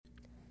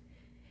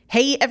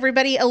Hey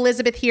everybody,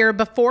 Elizabeth here.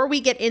 Before we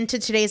get into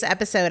today's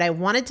episode, I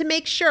wanted to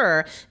make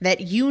sure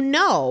that you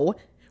know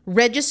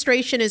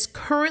registration is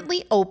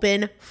currently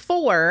open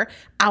for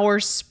our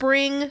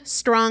Spring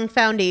Strong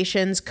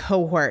Foundations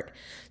cohort.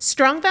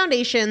 Strong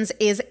Foundations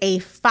is a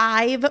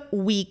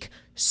 5-week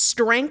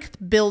strength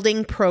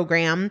building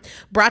program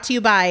brought to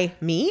you by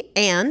me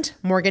and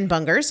Morgan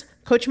Bungers.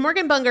 Coach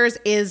Morgan Bungers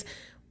is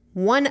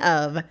one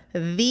of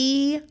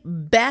the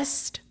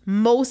best,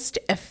 most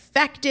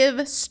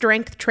effective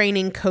strength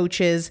training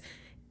coaches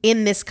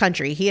in this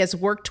country. He has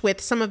worked with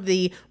some of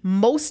the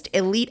most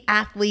elite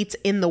athletes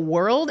in the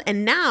world,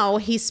 and now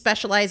he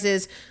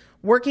specializes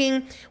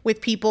working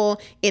with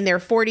people in their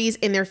 40s,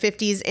 in their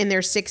 50s, in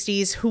their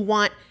 60s who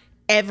want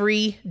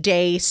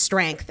everyday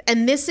strength.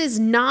 And this is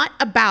not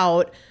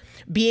about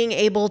being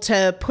able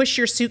to push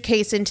your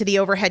suitcase into the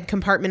overhead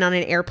compartment on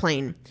an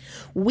airplane.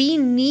 We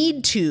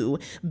need to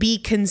be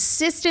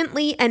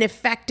consistently and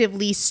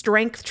effectively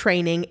strength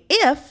training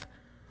if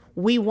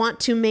we want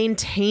to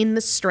maintain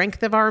the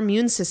strength of our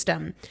immune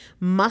system.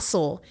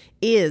 Muscle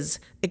is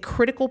a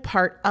critical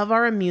part of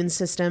our immune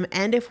system,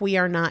 and if we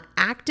are not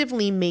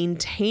actively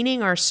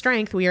maintaining our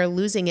strength, we are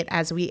losing it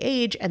as we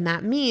age, and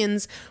that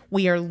means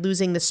we are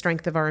losing the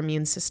strength of our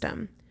immune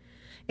system.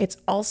 It's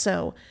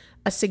also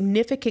a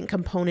significant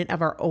component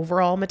of our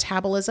overall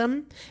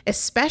metabolism,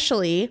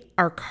 especially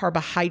our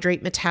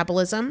carbohydrate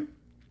metabolism.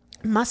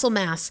 Muscle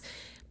mass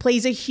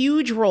plays a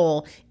huge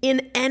role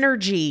in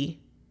energy,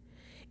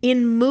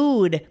 in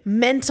mood,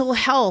 mental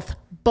health,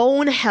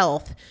 bone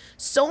health,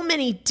 so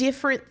many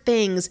different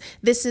things.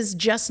 This is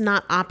just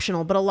not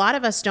optional, but a lot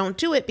of us don't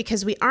do it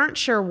because we aren't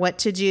sure what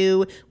to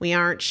do. We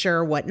aren't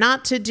sure what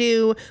not to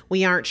do.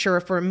 We aren't sure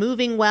if we're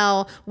moving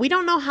well. We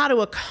don't know how to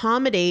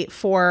accommodate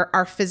for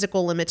our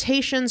physical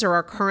limitations or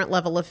our current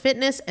level of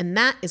fitness, and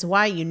that is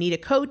why you need a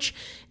coach,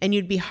 and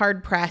you'd be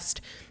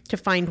hard-pressed to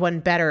find one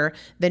better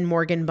than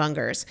Morgan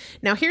Bungers.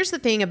 Now, here's the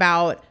thing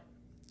about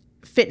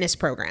fitness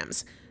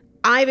programs.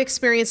 I've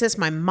experienced this.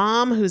 My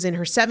mom, who's in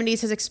her 70s,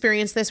 has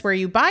experienced this, where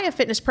you buy a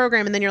fitness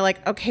program and then you're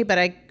like, okay, but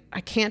I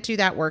can't do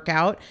that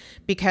workout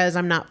because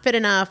I'm not fit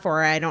enough,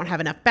 or I don't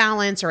have enough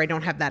balance, or I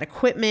don't have that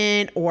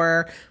equipment,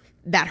 or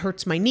that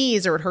hurts my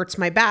knees, or it hurts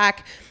my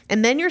back.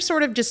 And then you're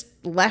sort of just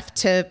left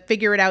to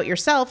figure it out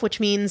yourself, which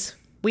means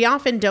we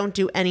often don't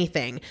do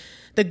anything.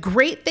 The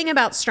great thing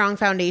about Strong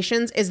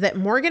Foundations is that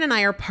Morgan and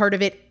I are part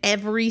of it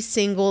every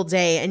single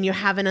day, and you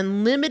have an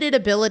unlimited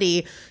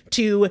ability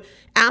to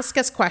ask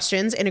us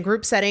questions in a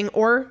group setting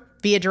or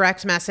via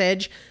direct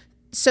message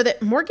so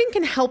that Morgan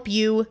can help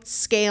you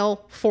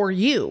scale for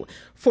you,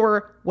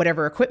 for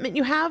whatever equipment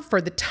you have, for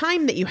the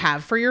time that you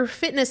have, for your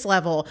fitness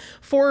level,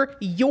 for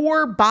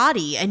your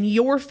body and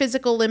your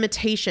physical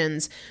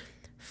limitations.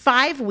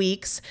 5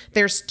 weeks,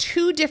 there's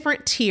 2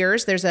 different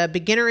tiers. There's a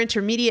beginner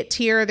intermediate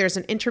tier. There's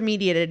an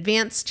intermediate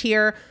advanced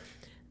tier.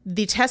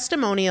 The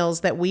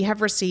testimonials that we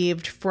have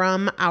received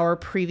from our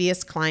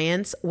previous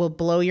clients will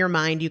blow your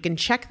mind. You can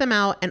check them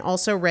out and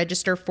also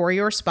register for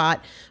your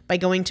spot by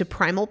going to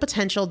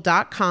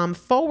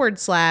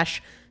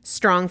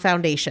primalpotential.com/strong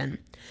foundation.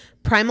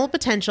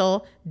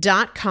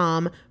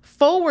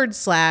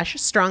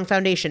 primalpotential.com/strong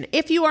foundation.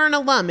 If you are an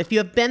alum, if you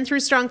have been through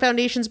Strong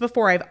Foundations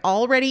before, I've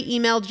already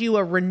emailed you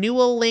a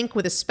renewal link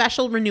with a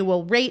special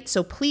renewal rate,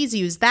 so please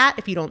use that.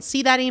 If you don't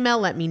see that email,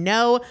 let me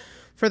know.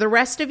 For the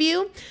rest of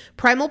you,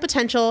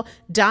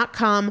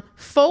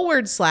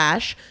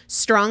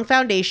 primalpotential.com/strong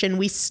foundation.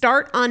 We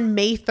start on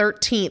May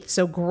 13th,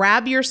 so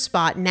grab your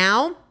spot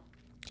now.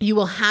 You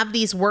will have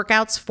these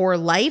workouts for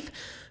life.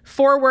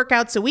 4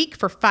 workouts a week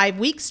for 5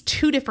 weeks,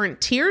 2 different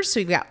tiers. So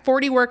you've got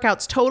 40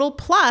 workouts total.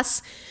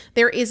 Plus,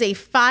 there is a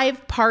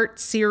 5-part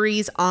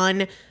series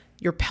on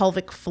your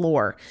pelvic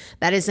floor.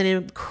 That is an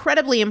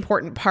incredibly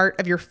important part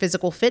of your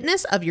physical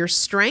fitness, of your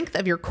strength,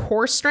 of your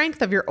core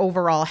strength, of your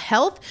overall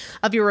health,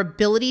 of your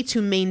ability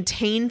to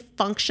maintain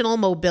functional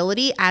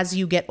mobility as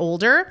you get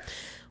older.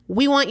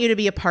 We want you to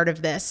be a part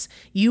of this.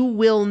 You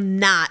will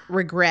not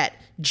regret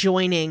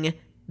joining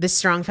the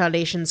Strong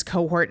Foundations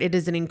cohort. It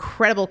is an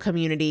incredible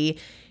community.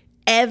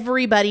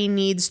 Everybody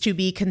needs to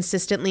be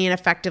consistently and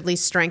effectively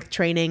strength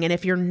training. And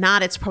if you're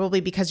not, it's probably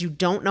because you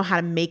don't know how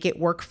to make it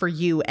work for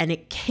you. And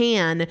it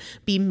can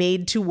be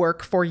made to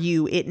work for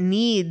you. It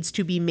needs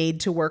to be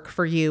made to work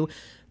for you.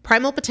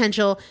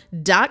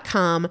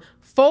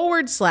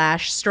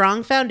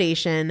 primalpotential.com/strong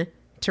foundation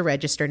to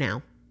register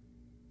now.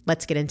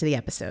 Let's get into the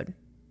episode.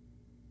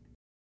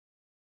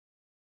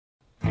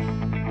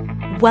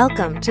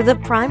 Welcome to the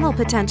Primal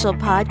Potential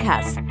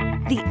Podcast,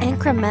 the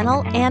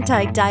incremental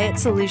anti-diet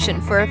solution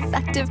for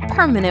effective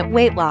permanent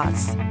weight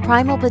loss.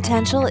 Primal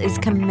Potential is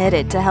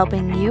committed to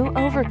helping you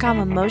overcome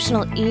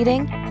emotional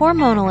eating,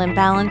 hormonal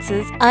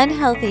imbalances,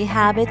 unhealthy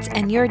habits,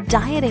 and your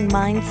dieting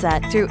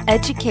mindset through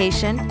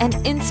education and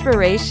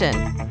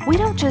inspiration. We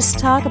don't just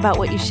talk about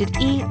what you should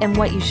eat and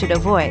what you should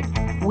avoid.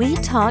 We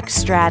talk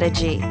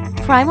strategy.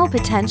 Primal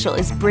Potential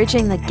is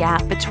bridging the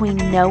gap between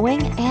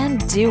knowing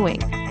and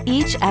doing.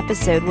 Each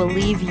episode will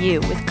leave you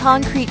with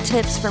concrete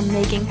tips for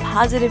making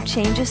positive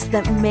changes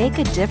that make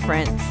a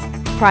difference.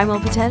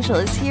 Primal Potential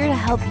is here to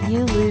help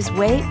you lose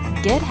weight,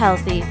 get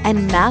healthy,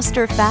 and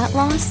master fat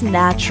loss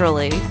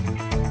naturally.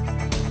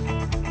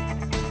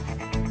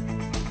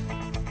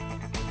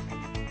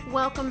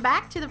 Welcome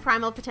back to the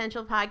Primal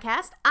Potential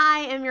Podcast.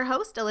 I am your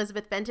host,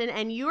 Elizabeth Benton,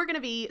 and you are going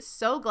to be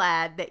so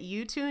glad that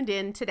you tuned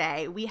in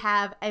today. We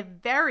have a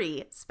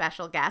very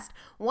special guest,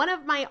 one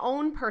of my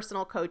own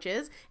personal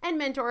coaches and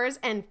mentors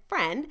and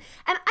friend,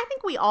 and I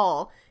think we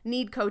all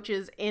need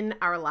coaches in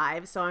our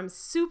lives, so I'm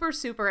super,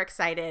 super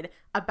excited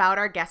about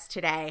our guest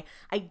today.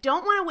 I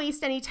don't want to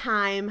waste any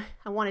time.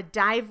 I want to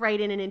dive right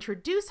in and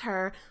introduce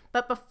her,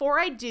 but before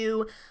I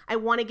do, I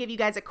want to give you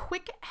guys a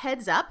quick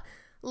heads up.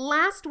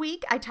 Last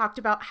week, I talked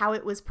about how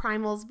it was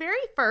Primal's very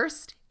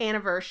first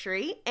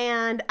anniversary,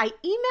 and I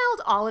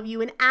emailed all of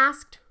you and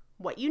asked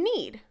what you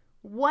need,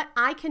 what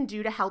I can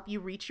do to help you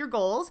reach your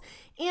goals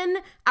in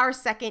our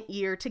second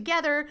year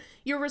together.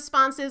 Your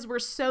responses were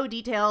so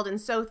detailed and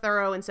so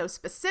thorough and so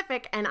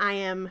specific, and I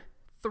am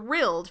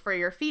thrilled for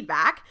your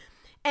feedback.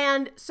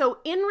 And so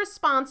in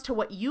response to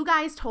what you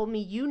guys told me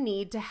you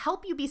need to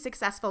help you be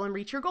successful and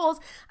reach your goals,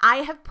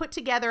 I have put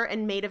together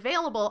and made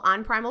available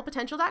on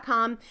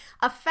primalpotential.com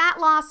a fat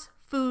loss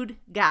food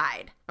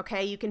guide.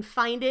 Okay, you can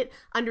find it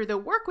under the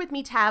Work With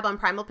Me tab on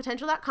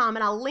primalpotential.com,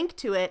 and I'll link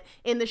to it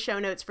in the show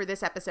notes for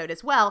this episode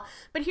as well.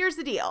 But here's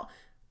the deal.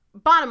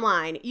 Bottom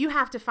line, you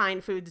have to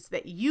find foods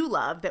that you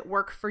love that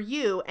work for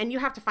you, and you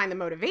have to find the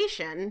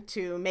motivation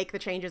to make the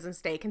changes and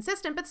stay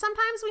consistent. But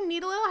sometimes we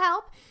need a little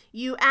help.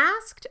 You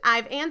asked,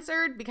 I've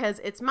answered,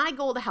 because it's my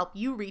goal to help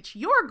you reach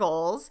your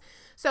goals.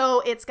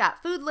 So it's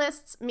got food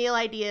lists, meal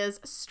ideas,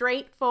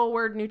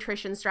 straightforward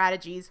nutrition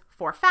strategies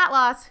for fat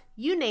loss,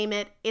 you name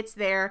it, it's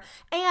there.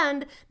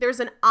 And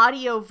there's an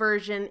audio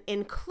version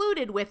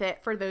included with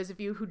it for those of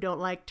you who don't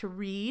like to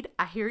read.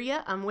 I hear you,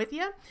 I'm with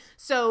you.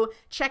 So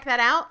check that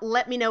out.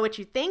 Let me know what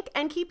you think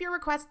and keep your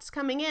requests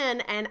coming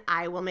in, and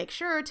I will make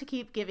sure to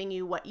keep giving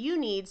you what you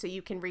need so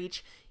you can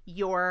reach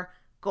your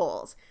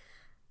goals.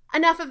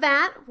 Enough of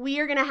that.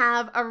 We are going to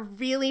have a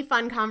really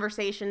fun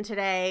conversation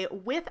today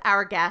with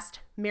our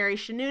guest, Mary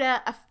Shenouda,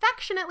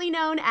 affectionately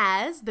known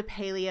as the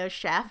Paleo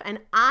Chef. And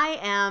I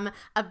am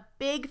a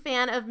big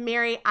fan of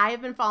Mary. I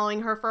have been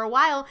following her for a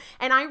while,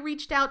 and I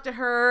reached out to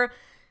her,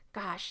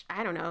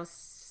 I don't know,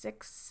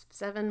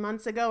 6-7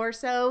 months ago or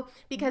so,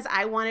 because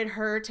I wanted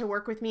her to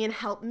work with me and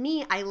help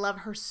me. I love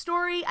her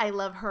story. I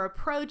love her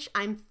approach.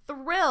 I'm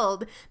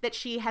thrilled that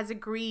she has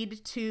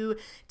agreed to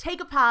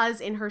take a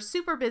pause in her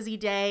super busy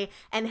day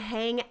and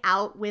hang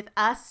out with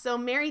us. So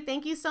Mary,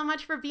 thank you so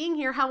much for being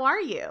here. How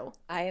are you?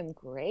 I am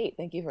great.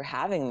 Thank you for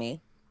having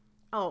me.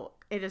 Oh,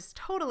 it is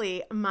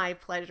totally my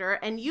pleasure.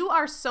 And you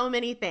are so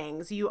many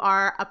things. You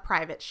are a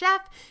private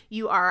chef.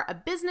 You are a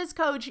business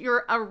coach.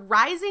 You're a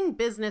rising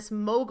business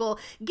mogul,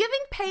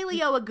 giving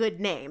paleo a good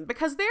name,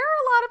 because there are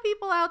a lot of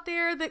people out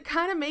there that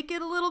kind of make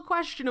it a little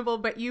questionable,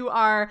 but you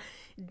are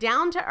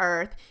down to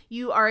earth.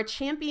 You are a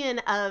champion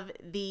of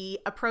the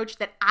approach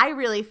that I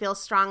really feel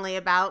strongly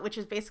about, which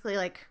is basically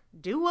like,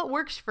 do what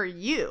works for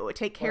you.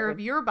 Take care of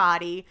your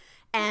body.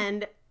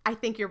 And I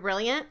think you're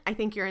brilliant. I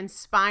think you're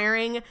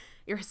inspiring.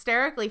 You're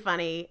hysterically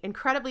funny,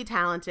 incredibly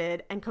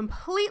talented, and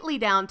completely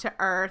down to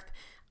earth.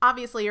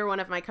 Obviously, you're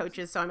one of my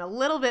coaches, so I'm a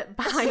little bit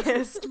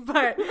biased,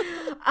 but tell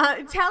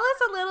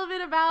us a little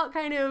bit about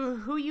kind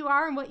of who you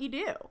are and what you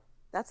do.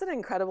 That's an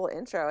incredible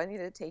intro. I need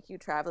to take you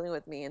traveling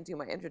with me and do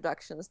my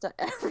introductions to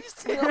every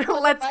single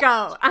one. Let's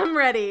go. I'm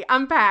ready.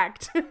 I'm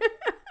packed.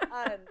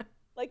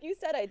 Like you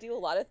said, I do a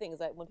lot of things.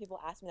 When people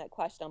ask me that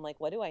question, I'm like,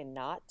 what do I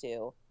not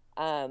do?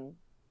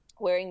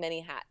 Wearing many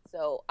hats.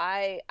 So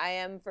I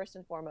am first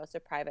and foremost a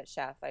private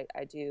chef.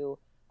 I do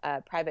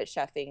private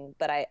chefing,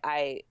 but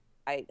I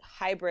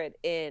hybrid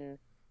in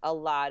a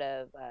lot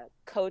of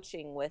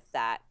coaching with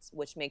that,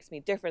 which makes me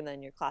different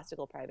than your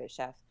classical private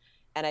chef.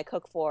 And I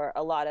cook for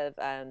a lot of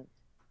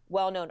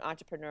well-known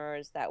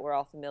entrepreneurs that we're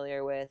all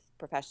familiar with,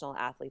 professional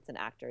athletes and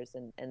actors.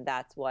 And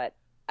that's what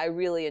I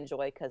really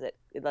enjoy, because it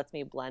lets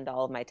me blend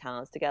all of my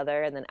talents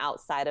together. And then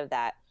outside of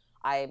that,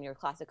 I am your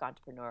classic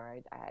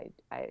entrepreneur.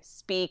 I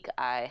speak.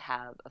 I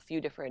have a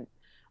few different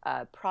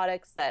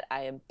products that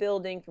I am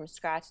building from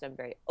scratch, and I'm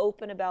very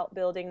open about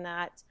building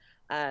that.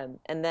 And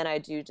then I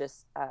do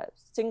just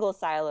single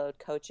siloed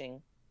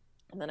coaching,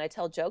 and then I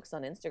tell jokes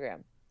on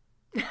Instagram.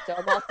 So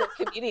I'm also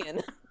a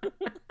comedian.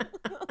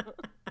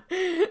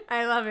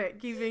 I love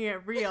it, keeping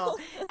it real.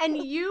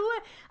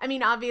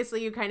 And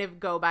obviously you kind of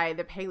go by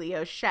the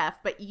Paleo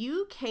Chef, but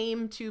you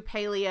came to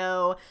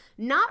paleo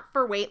not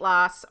for weight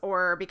loss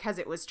or because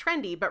it was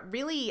trendy, but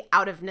really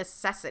out of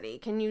necessity.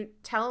 Can you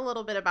tell a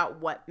little bit about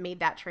what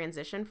made that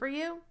transition for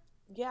you?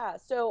 Yeah,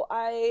 so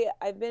I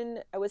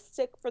was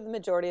sick for the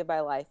majority of my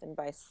life, and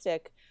by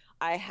sick,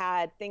 I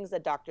had things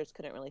that doctors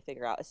couldn't really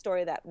figure out, a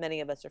story that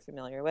many of us are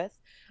familiar with.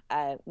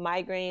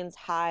 Migraines,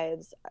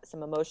 hives,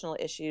 some emotional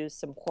issues,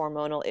 some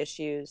hormonal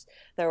issues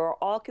that were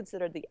all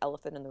considered the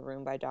elephant in the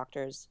room by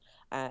doctors.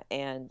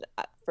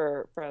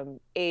 From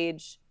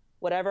age,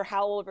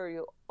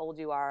 however old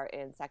you are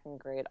in second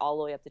grade, all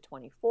the way up to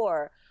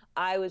 24,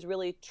 I was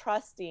really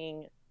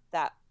trusting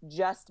that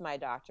just my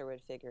doctor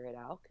would figure it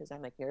out, because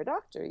I'm like, you're a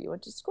doctor, you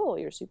went to school,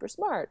 you're super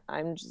smart.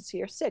 I'm just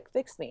here sick,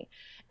 fix me.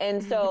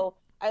 And so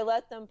I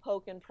let them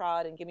poke and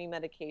prod and give me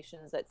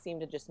medications that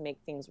seemed to just make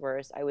things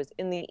worse. I was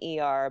in the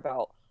ER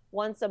about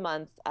once a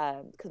month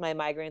because my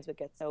migraines would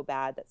get so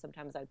bad that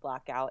sometimes I'd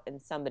black out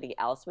and somebody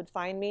else would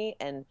find me.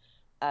 And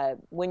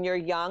when you're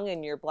young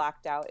and you're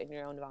blacked out in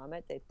your own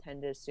vomit, they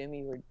tend to assume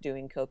you were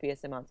doing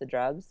copious amounts of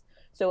drugs.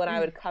 So when I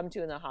would come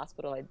to in the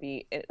hospital, I'd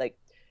be like,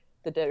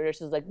 the nurse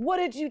was like, "What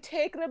did you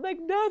take?" And I'm like,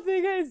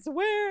 "Nothing, I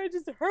swear, it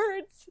just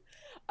hurts."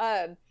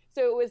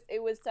 So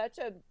it was such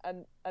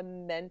a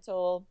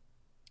mental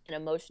and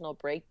emotional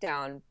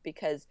breakdown,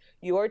 because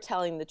you're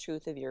telling the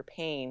truth of your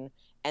pain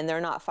and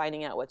they're not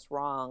finding out what's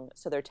wrong.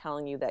 So they're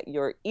telling you that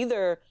you're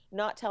either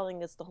not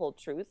telling us the whole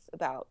truth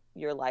about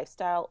your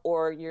lifestyle,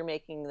 or you're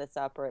making this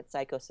up, or it's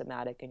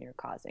psychosomatic and you're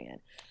causing it.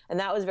 And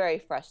that was very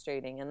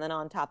frustrating. And then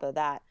on top of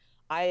that,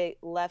 I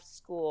left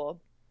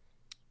school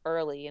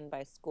early, and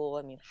by school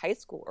I mean high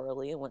school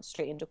early, and went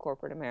straight into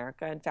corporate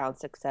America and found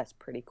success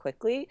pretty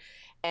quickly.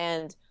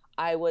 And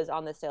I was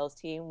on the sales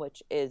team,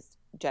 which is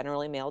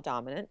generally male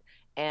dominant,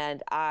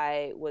 and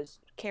I was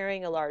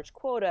carrying a large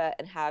quota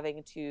and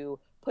having to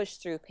push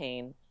through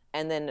pain,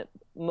 and then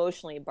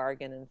emotionally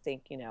bargain and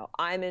think,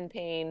 I'm in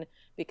pain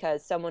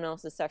because someone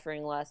else is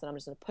suffering less, and I'm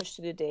just going to push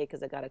through the day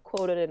because I got a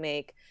quota to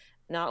make.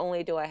 Not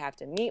only do I have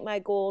to meet my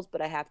goals,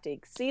 but I have to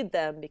exceed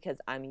them because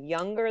I'm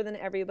younger than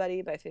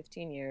everybody by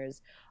 15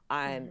 years.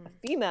 I'm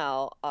a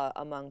female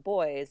among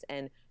boys,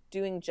 and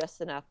doing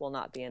just enough will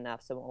not be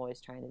enough. So I'm always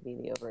trying to be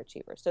the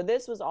overachiever. So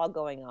this was all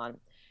going on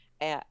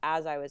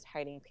as I was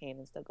hiding pain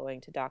and still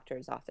going to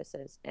doctors'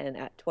 offices. And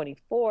at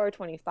 24,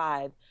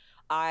 25,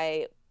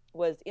 I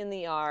was in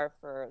the ER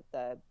for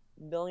the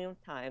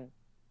millionth time.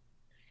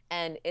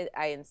 And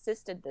I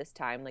insisted this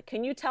time, like,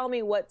 can you tell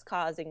me what's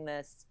causing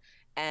this?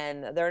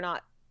 And they're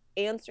not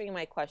answering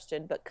my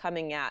question, but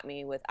coming at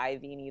me with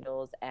IV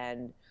needles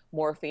and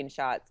morphine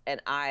shots. And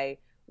I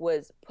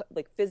was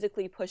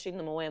physically pushing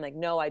them away. I'm like,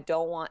 no, I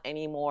don't want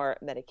any more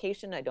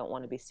medication. I don't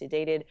want to be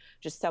sedated.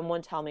 Just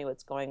someone tell me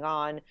what's going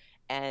on.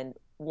 And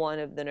one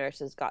of the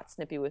nurses got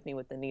snippy with me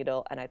with the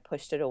needle, and I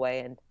pushed it away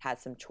and had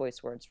some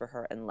choice words for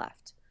her and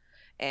left.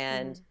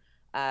 And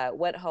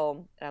went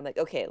home, and I'm like,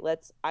 okay,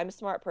 I'm a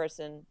smart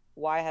person.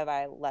 Why have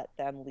I let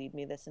them lead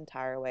me this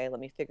entire way? Let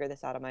me figure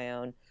this out on my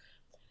own.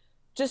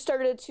 Just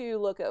started to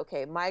look at,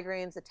 okay,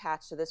 migraines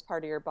attached to this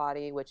part of your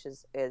body, which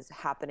is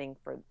happening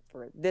for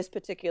this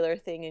particular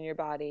thing in your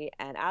body.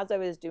 And as I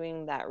was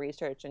doing that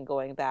research and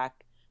going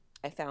back,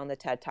 I found the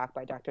TED Talk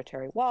by Dr.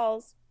 Terry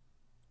Walls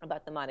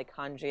about the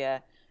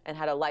mitochondria, and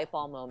had a light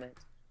bulb moment,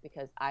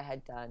 because I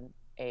had done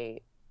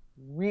a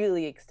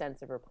really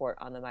extensive report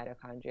on the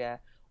mitochondria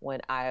when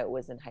I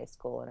was in high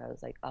school, and I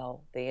was like,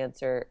 oh, the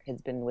answer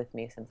has been with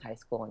me since high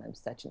school, and I'm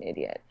such an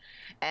idiot.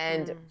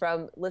 And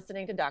from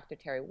listening to Dr.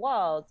 Terry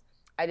Walls,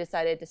 I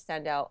decided to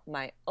send out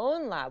my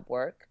own lab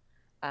work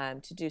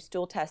to do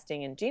stool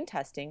testing and gene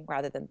testing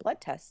rather than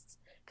blood tests,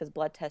 because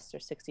blood tests are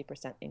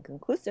 60%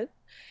 inconclusive,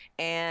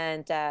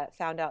 and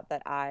found out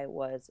that I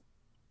was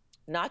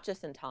not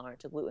just intolerant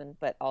to gluten,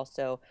 but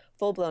also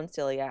full-blown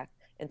celiac,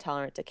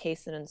 intolerant to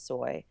casein and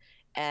soy,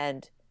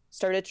 and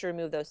started to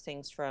remove those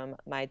things from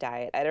my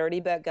diet. I'd already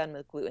begun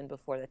with gluten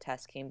before the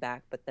test came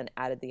back, but then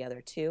added the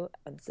other two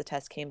once the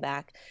test came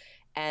back.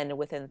 And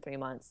within 3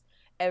 months,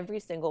 every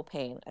single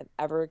pain I've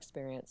ever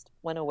experienced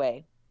went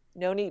away.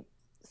 No need,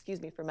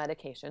 for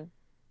medication.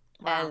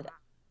 Wow. And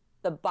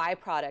the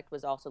byproduct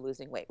was also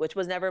losing weight, which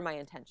was never my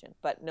intention,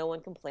 but no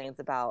one complains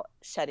about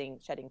shedding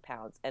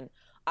pounds. And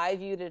I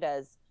viewed it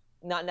as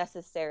not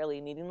necessarily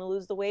needing to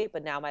lose the weight,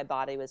 but now my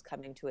body was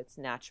coming to its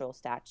natural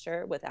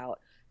stature without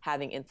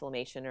having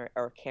inflammation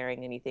or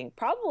carrying anything,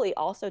 probably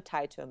also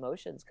tied to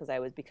emotions, because I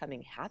was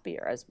becoming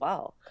happier as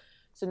well.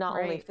 So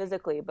not only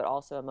physically, but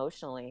also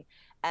emotionally.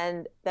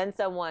 And then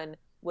someone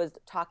was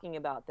talking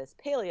about this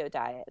paleo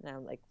diet, and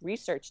I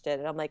researched it,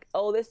 and I'm like,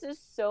 oh, this is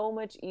so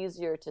much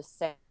easier to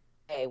say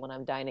when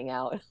I'm dining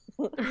out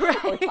or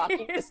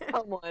talking to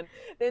someone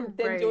than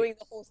doing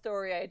the whole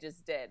story I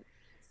just did.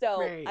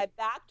 So I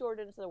backdoored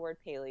into the word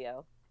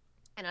paleo.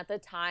 And at the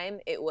time,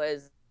 it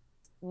was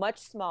much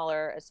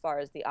smaller as far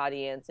as the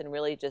audience, and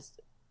really just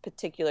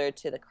particular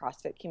to the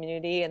CrossFit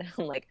community. And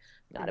I'm like,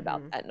 not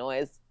about that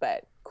noise,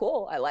 but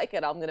cool. I like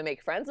it. I'm going to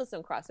make friends with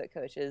some CrossFit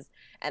coaches.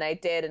 And I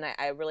did. And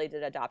I really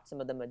did adopt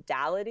some of the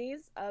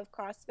modalities of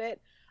CrossFit.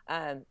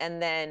 And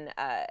then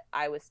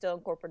I was still in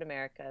corporate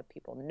America.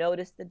 People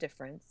noticed the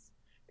difference.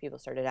 People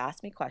started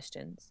asking me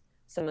questions.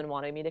 Someone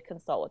wanted me to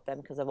consult with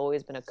them because I've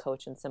always been a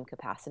coach in some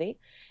capacity.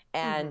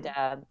 And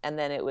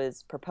then it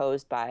was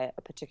proposed by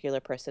a particular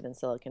person in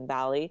Silicon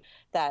Valley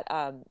that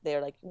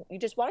they're like,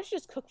 why don't you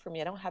just cook for me?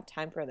 I don't have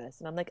time for this.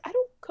 And I'm like, I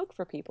don't cook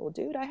for people,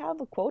 dude. I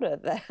have a quota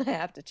that I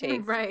have to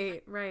chase.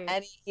 Right.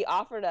 And he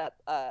offered up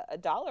a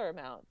dollar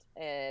amount.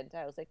 And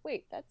I was like,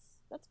 wait,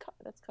 that's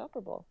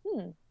comparable.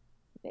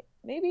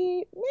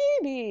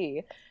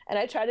 Maybe. And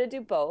I tried to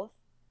do both.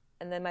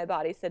 And then my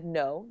body said,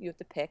 no, you have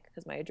to pick,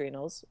 because my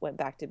adrenals went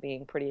back to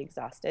being pretty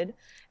exhausted.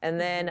 And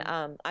then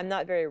I'm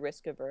not very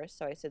risk averse.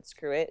 So I said,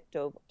 screw it,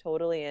 dove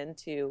totally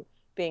into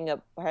being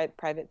a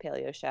private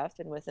paleo chef.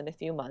 And within a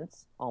few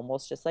months,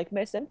 almost just like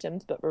my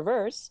symptoms, but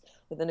reverse,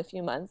 within a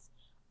few months,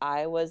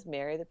 I was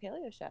Mary the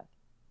Paleo Chef.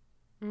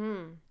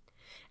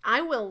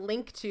 I will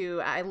link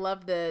to, I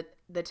love the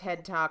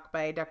TED Talk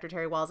by Dr.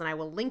 Terry Wahls, and I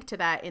will link to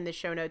that in the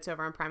show notes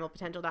over on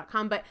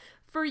primalpotential.com. But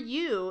for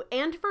you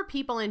and for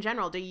people in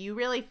general, do you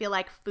really feel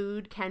like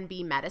food can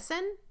be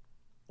medicine?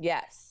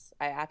 Yes,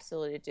 I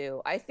absolutely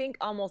do. I think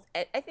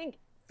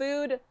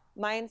food,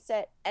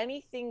 mindset,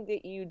 anything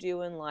that you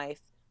do in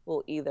life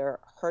will either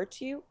hurt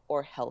you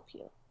or help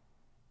you.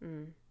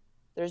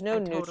 There's no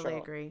neutral. I totally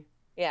agree.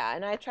 Yeah,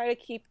 and I try to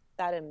keep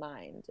that in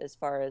mind as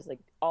far as like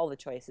all the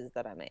choices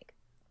that I make.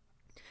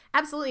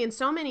 Absolutely. And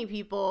so many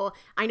people,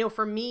 I know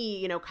for me,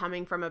 you know,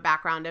 coming from a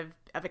background of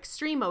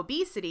extreme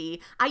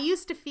obesity, I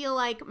used to feel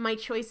like my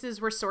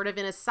choices were sort of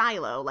in a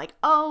silo, like,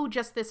 oh,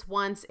 just this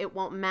once, it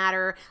won't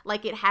matter,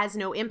 like it has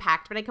no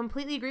impact. But I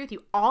completely agree with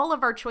you. All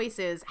of our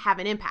choices have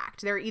an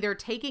impact. They're either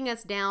taking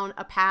us down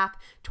a path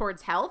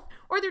towards health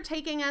or they're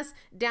taking us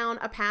down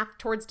a path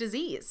towards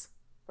disease.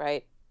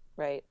 Right.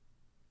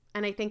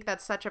 And I think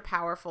that's such a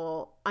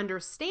powerful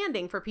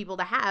understanding for people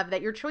to have,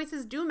 that your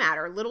choices do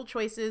matter. Little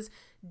choices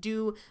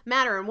do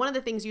matter. And one of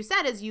the things you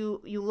said is you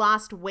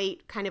lost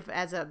weight kind of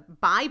as a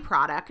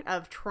byproduct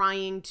of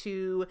trying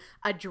to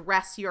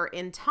address your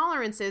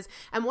intolerances.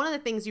 And one of the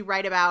things you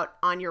write about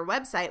on your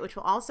website, which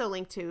we'll also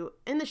link to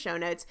in the show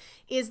notes,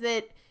 is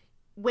that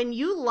when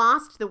you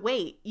lost the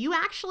weight, you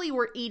actually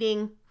were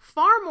eating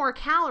far more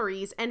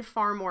calories and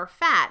far more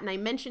fat. And I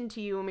mentioned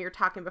to you when we were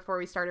talking before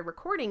we started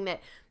recording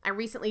that I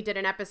recently did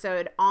an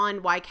episode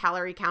on why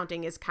calorie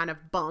counting is kind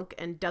of bunk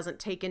and doesn't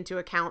take into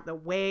account the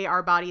way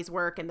our bodies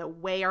work and the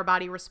way our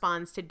body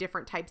responds to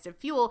different types of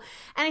fuel.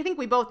 And I think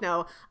we both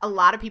know a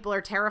lot of people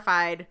are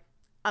terrified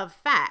of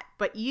fat,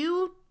 but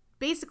you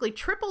basically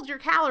tripled your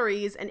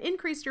calories and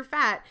increased your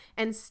fat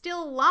and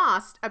still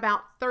lost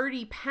about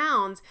 30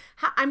 pounds.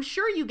 I'm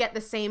sure you get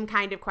the same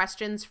kind of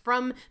questions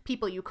from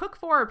people you cook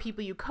for or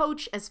people you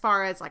coach as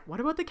far as like,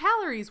 what about the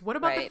calories? What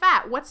about the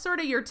fat? What's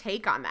sort of your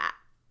take on that?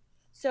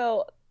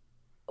 So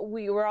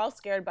we were all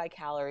scared by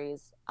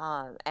calories.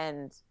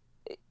 And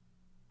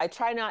I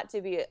try not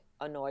to be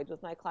annoyed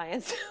with my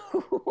clients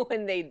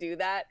when they do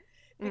that,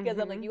 because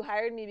I'm like, you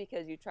hired me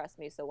because you trust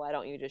me. So why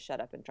don't you just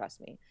shut up and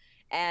trust me?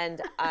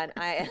 And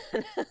I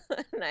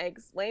and I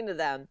explained to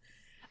them,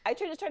 I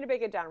just try to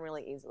break it down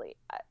really easily.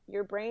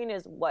 Your brain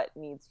is what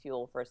needs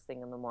fuel first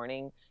thing in the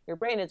morning. Your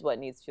brain is what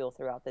needs fuel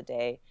throughout the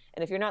day.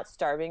 And if you're not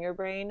starving your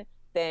brain,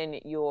 then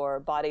your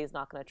body is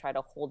not going to try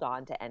to hold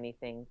on to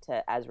anything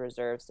as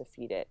reserves to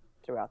feed it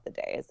throughout the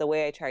day. It's the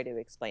way I try to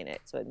explain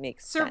it, so it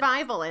makes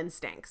survival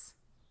instincts.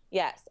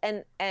 Yes.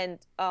 And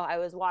I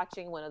was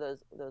watching one of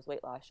those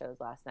weight loss shows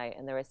last night,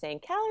 and they were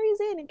saying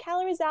calories in and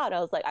calories out. I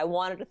was like, I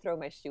wanted to throw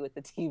my shoe at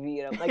the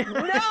TV, and I'm like,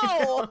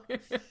 no,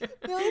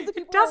 millions of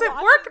people doesn't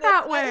work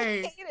that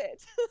way. I hate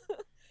it.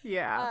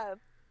 Yeah.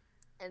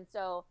 And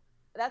so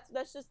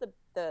that's just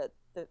the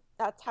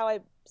that's how I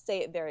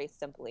say it very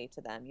simply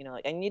to them. You know,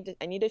 like I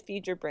need to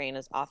feed your brain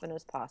as often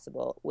as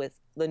possible with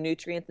the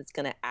nutrients it's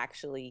going to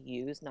actually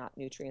use, not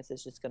nutrients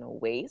it's just going to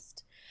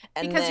waste.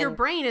 And because your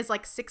brain is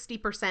like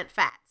 60%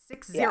 fat,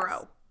 60.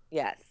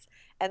 Yes.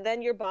 And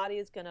then your body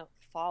is going to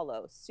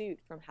follow suit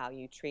from how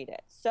you treat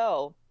it.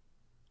 So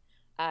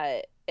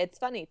it's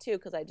funny too,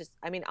 because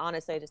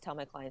honestly, I just tell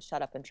my clients,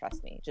 shut up and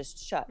trust me. Just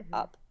shut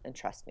up and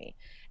trust me.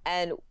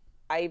 And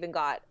I even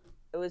got,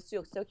 it was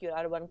so cute. I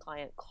had one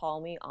client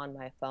call me on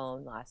my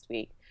phone last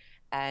week,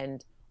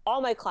 and all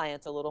my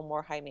clients are a little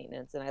more high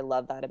maintenance, and I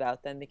love that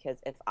about them, because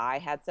if I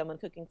had someone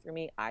cooking for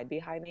me, I'd be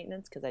high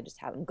maintenance because I just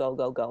have them go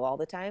all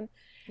the time.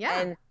 Yeah.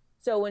 And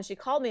so when she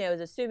called me, I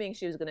was assuming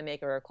she was going to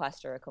make a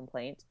request or a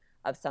complaint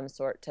of some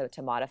sort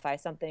to modify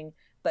something.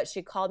 But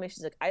she called me.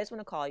 She's like, I just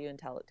want to call you and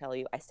tell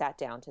you I sat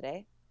down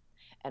today,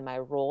 and my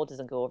roll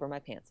doesn't go over my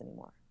pants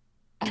anymore.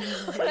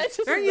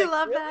 Don't you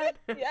love that?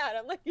 Yeah. And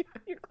I'm like,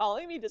 you're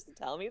calling me just to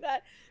tell me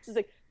that? She's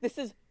like, this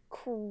is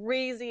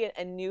crazy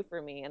and new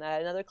for me. And I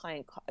had another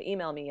client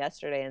email me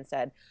yesterday and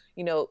said,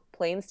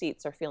 plane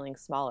seats are feeling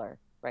smaller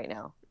right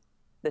now.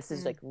 This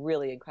is like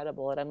really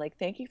incredible. And I'm like,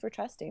 thank you for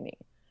trusting me.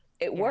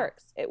 It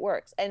works. It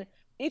works. And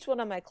each one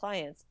of my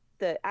clients,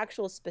 the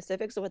actual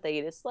specifics of what they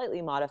eat is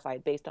slightly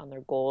modified based on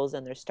their goals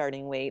and their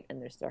starting weight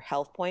and their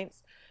health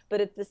points. But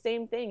it's the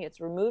same thing.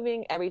 It's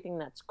removing everything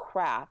that's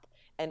crap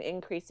and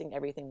increasing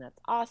everything that's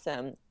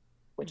awesome,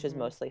 which is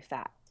mostly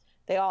fat.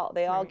 They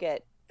all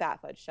get fat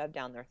fudge shoved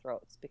down their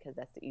throats because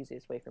that's the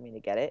easiest way for me to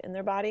get it in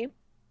their body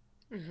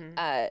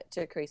to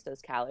increase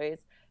those calories.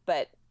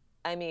 But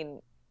I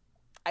mean,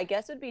 I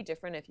guess it would be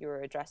different if you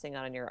were addressing it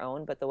on your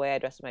own. But the way I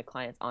address my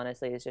clients,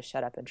 honestly, is just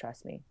shut up and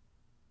trust me.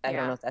 I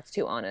don't know if that's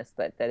too honest,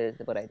 but that is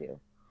what I do.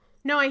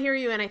 No, I hear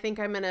you, and I think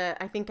I'm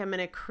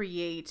gonna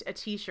create a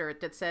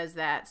T-shirt that says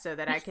that so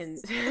that I can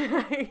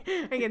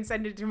I can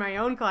send it to my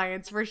own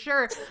clients for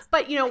sure.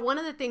 But one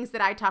of the things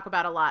that I talk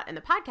about a lot in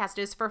the podcast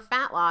is for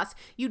fat loss,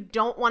 you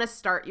don't want to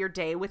start your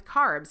day with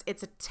carbs.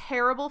 It's a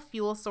terrible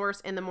fuel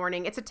source in the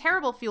morning. It's a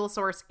terrible fuel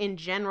source in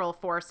general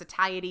for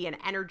satiety and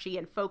energy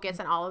and focus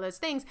and all of those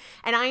things.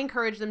 And I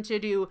encourage them to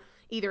do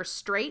either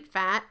straight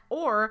fat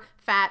or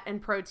fat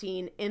and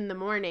protein in the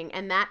morning.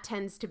 And that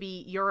tends to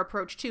be your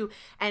approach too.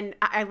 And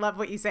I love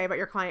what you say about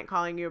your client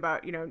calling you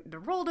about, the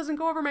roll doesn't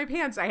go over my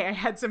pants. I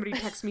had somebody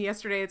text me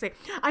yesterday and say,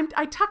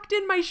 I tucked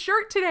in my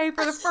shirt today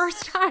for the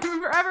first time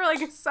forever.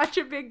 Like, it's such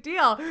a big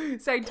deal.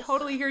 So I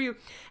totally hear you.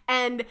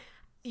 And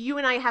you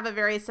and I have a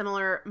very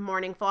similar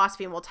morning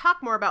philosophy, and we'll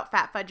talk more about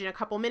fat fudge in a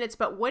couple minutes,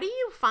 but what do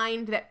you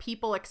find that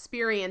people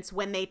experience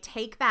when they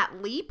take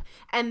that leap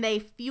and they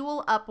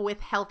fuel up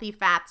with healthy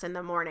fats in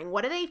the morning?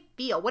 What do they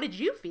feel? What did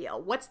you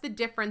feel? What's the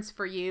difference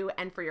for you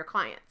and for your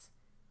clients?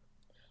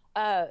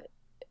 I'm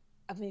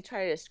going to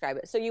try to describe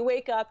it. So you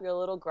wake up, you're a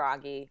little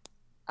groggy,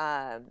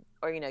 or,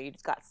 you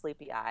just got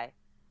sleepy eye.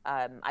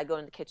 I go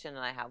in the kitchen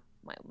and I have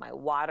my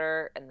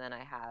water, and then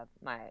I have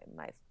my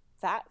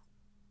fat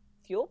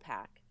fuel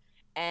pack.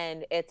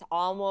 And it's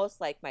almost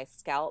like my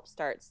scalp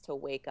starts to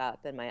wake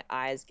up and my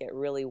eyes get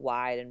really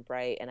wide and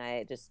bright, and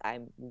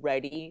I'm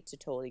ready to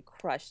totally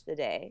crush the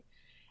day.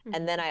 Mm-hmm.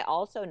 And then I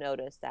also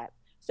notice that,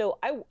 so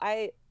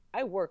I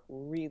work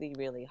really,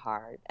 really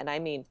hard, and I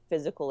mean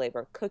physical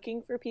labor.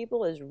 Cooking for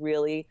people is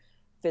really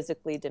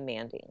physically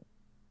demanding,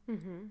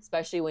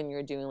 especially when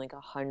you're doing like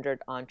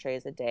 100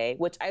 entrees a day,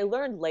 which I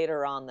learned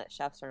later on that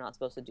chefs are not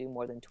supposed to do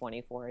more than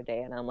 24 a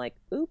day. And I'm like,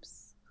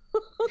 oops.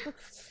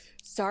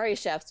 Sorry,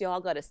 chefs, you all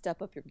got to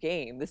step up your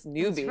game. This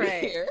newbie. That's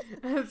right. Here.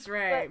 That's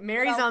right. But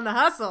Mary's on the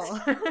hustle.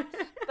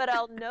 But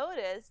I'll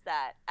notice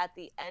that at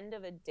the end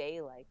of a day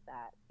like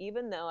that,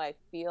 even though I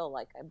feel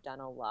like I've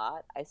done a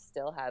lot, I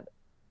still have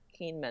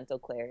keen mental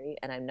clarity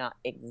and I'm not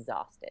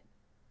exhausted.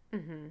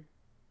 Mm-hmm.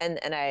 And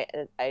I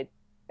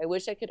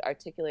wish I could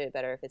articulate it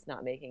better if it's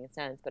not making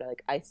sense, but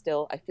I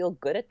feel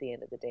good at the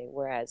end of the day.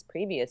 Whereas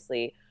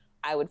previously,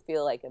 I would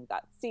feel like I've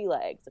got sea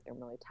legs, like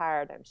I'm really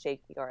tired, I'm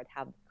shaky, or I'd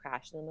have a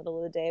crash in the middle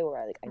of the day where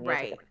I need to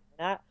take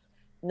a nap.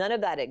 None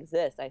of that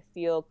exists. I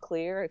feel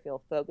clear, I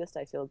feel focused,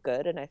 I feel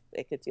good, and I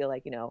could feel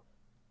like,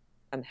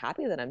 I'm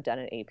happy that I'm done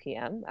at 8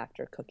 p.m.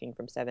 after cooking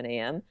from 7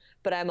 a.m.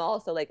 But I'm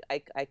also like,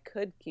 I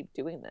could keep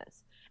doing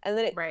this. And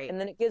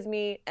then it gives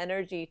me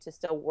energy to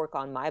still work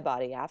on my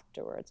body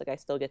afterwards. Like, I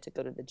still get to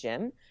go to the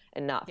gym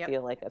and not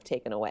feel like I've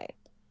taken away.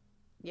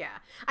 Yeah.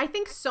 I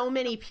think so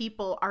many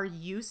people are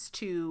used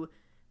to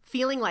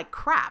feeling like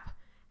crap,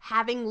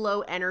 having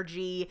low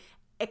energy,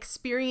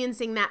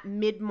 experiencing that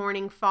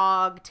mid-morning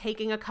fog,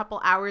 taking a couple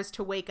hours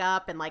to wake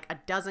up and like a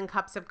dozen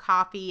cups of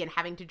coffee and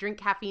having to drink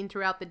caffeine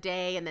throughout the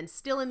day, and then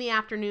still in the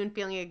afternoon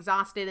feeling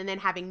exhausted and then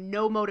having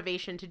no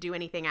motivation to do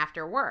anything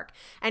after work.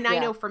 And I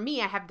know for me,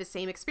 I have the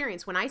same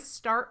experience. When I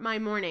start my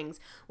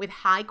mornings with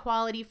high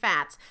quality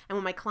fats, and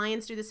when my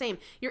clients do the same,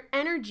 your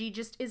energy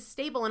just is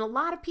stable. And a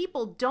lot of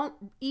people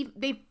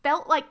they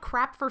felt like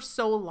crap for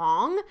so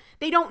long,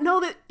 they don't know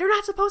that they're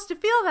not supposed to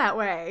feel that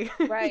way.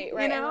 Right.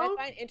 And I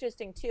find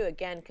interesting too,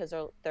 again, because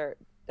they're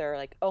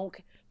like, oh,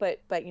 okay,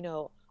 but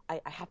I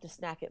have to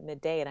snack at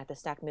midday and I have to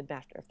snack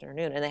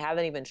mid-afternoon, and they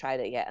haven't even tried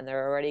it yet, and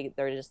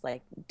they're just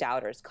like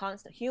doubters.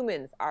 Constant.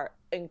 Humans are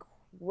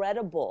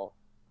incredible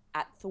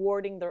at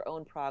thwarting their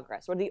own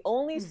progress. We're the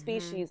only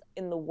species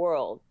in the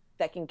world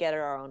that can get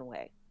our own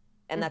way,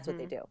 and that's what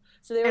they do.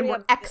 So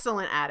we're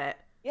excellent at it.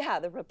 Yeah,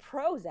 they're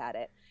pros at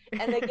it,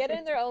 and they get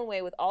in their own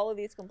way with all of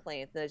these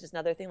complaints. And there's just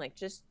another thing, like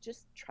just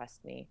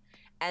trust me.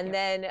 And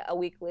then a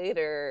week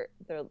later,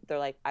 they're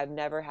like, I've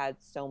never had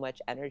so much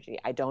energy.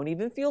 I don't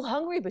even feel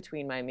hungry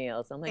between my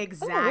meals. I'm like,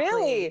 exactly. Oh,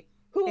 really?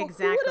 Who would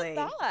have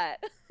thought?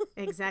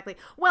 Exactly.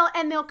 Well,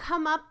 and they'll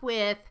come up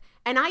with,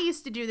 and I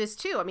used to do this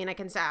too. I mean, I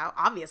can say,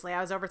 obviously,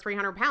 I was over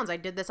 300 pounds. I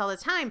did this all the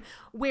time,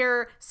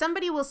 where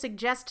somebody will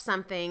suggest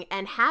something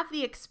and have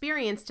the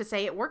experience to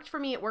say, it worked for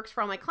me, it works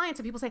for all my clients.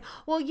 And people say,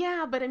 well,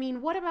 yeah, but I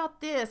mean, what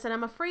about this? And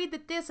I'm afraid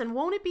that this, and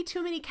won't it be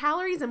too many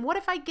calories? And what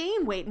if I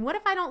gain weight? And what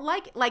if I don't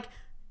like it? Like,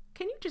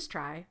 can you just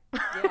try?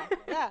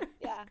 Yeah,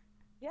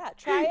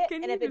 try it.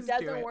 And if it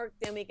doesn't work,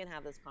 then we can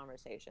have this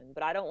conversation.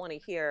 But I don't want to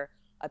hear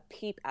a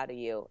peep out of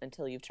you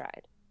until you've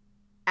tried.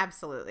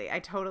 Absolutely. I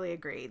totally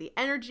agree. The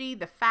energy,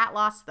 the fat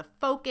loss, the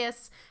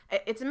focus,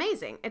 it's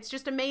amazing. It's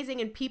just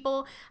amazing. And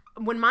people,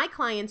 when my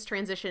clients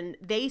transition,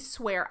 they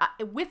swear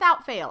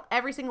without fail,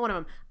 every single one of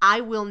them,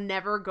 I will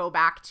never go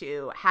back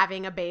to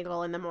having a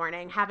bagel in the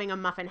morning, having a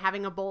muffin,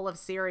 having a bowl of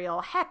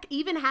cereal, heck,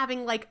 even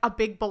having like a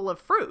big bowl of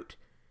fruit.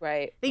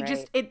 Right.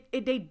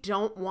 They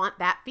don't want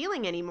that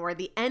feeling anymore.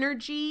 The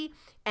energy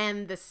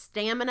and the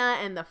stamina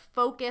and the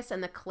focus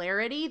and the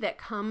clarity that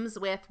comes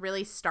with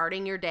really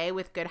starting your day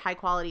with good high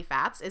quality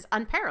fats is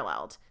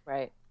unparalleled.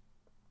 Right.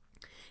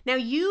 Now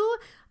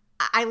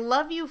I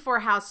love you for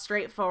how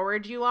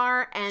straightforward you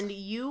are, and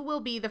you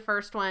will be the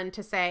first one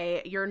to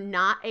say you're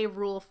not a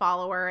rule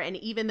follower. And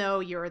even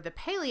though you're the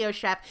paleo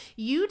chef,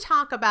 you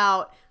talk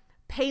about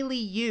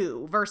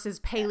paleo versus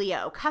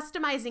paleo,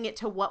 customizing it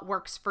to what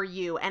works for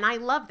you. And I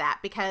love that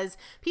because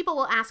people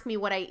will ask me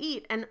what I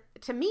eat. And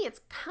to me,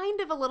 it's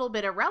kind of a little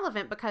bit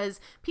irrelevant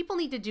because people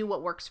need to do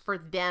what works for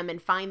them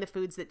and find the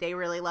foods that they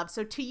really love.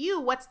 So to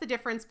you, what's the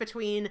difference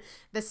between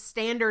the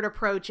standard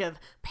approach of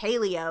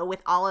paleo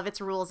with all of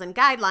its rules and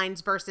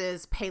guidelines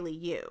versus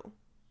paleo?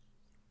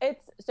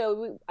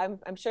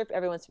 I'm sure if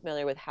everyone's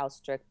familiar with how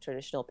strict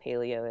traditional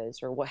paleo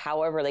is, or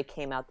however they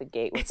came out the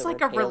gate with it's the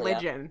like word a paleo.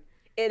 religion.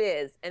 It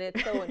is, and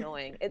it's so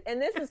annoying.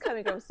 And this is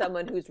coming from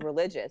someone who's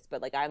religious,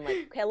 but like I'm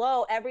like,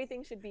 hello,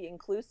 everything should be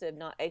inclusive,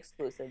 not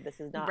exclusive. This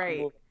is not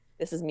right.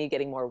 This is me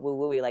getting more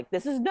woo-wooey. Like,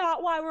 this is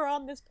not why we're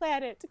on this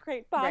planet, to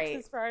create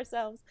boxes for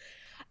ourselves.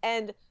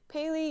 And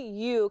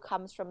paleo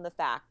comes from the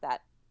fact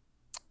that,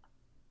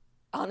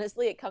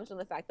 honestly, it comes from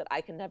the fact that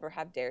I can never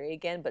have dairy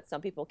again, but some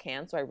people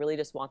can. So I really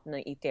just want them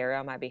to eat dairy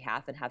on my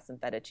behalf and have some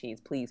feta cheese.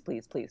 Please,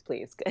 please, please,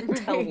 please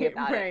tell me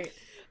about it.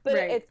 But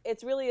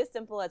it's really as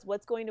simple as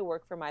what's going to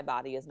work for my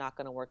body is not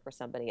going to work for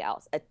somebody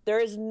else.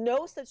 There is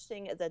no such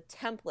thing as a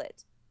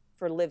template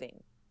for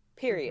living,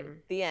 period. Mm-hmm.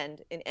 The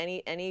end, in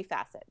any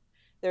facet.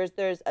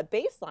 There's a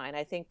baseline.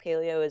 I think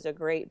paleo is a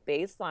great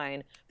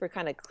baseline for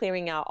kind of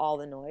clearing out all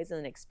the noise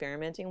and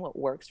experimenting what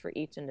works for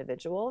each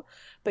individual,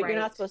 but you're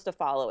not supposed to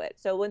follow it.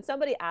 So when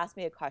somebody asks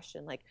me a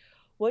question like,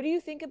 what do you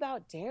think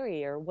about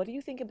dairy, or what do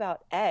you think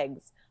about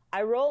eggs?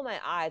 I roll my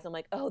eyes. I'm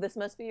like, oh, this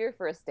must be your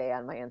first day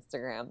on my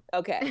Instagram.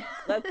 Okay,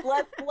 let's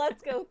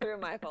go through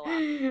my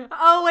philosophy.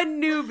 Oh, a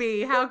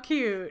newbie, how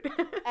cute.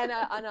 And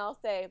I'll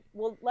say,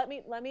 well, let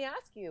me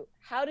ask you,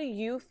 how do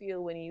you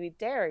feel when you eat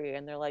dairy?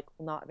 And they're like,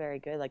 well, not very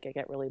good. Like, I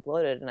get really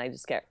bloated, and I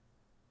just get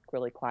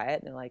really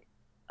quiet. And they're like,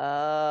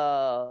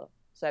 oh,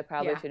 so I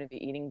probably shouldn't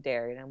be eating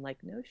dairy. And I'm like,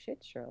 no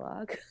shit,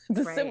 Sherlock. It's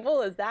as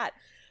simple as that.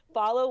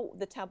 Follow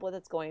the template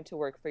that's going to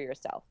work for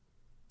yourself.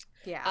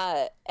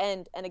 Yeah.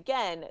 And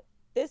again,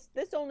 this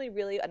only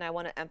really, and I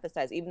want to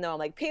emphasize, even though I'm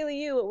like,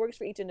 paleo, it works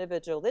for each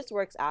individual, this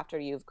works after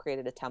you've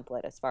created a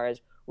template as far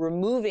as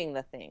removing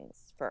the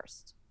things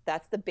first.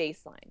 That's the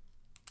baseline.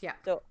 Yeah.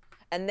 So,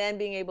 and then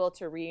being able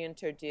to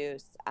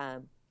reintroduce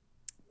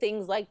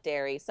things like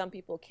dairy. Some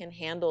people can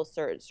handle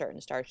certain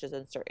starches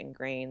and certain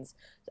grains.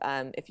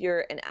 If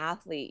you're an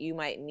athlete, you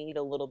might need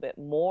a little bit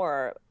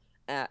more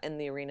in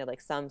the arena. Like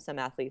some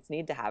athletes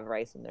need to have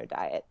rice in their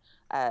diet.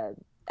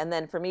 And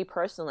then for me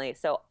personally,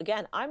 so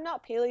again, I'm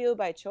not paleo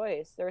by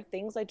choice. There are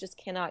things I just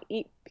cannot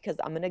eat because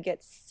I'm going to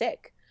get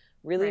sick,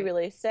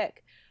 really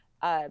sick.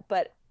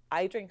 But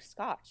I drink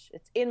scotch.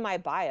 It's in my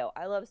bio.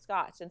 I love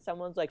scotch. And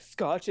someone's like,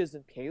 scotch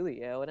isn't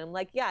paleo. And I'm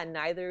like, yeah,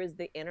 neither is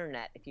the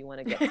internet, if you want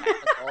to get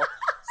technical.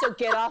 So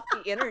get off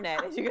the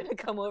internet if you're going to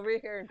come over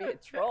here and be a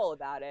troll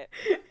about it.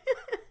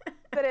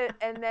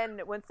 And then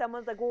when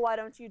someone's like, well, why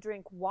don't you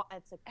drink wine?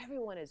 It's like,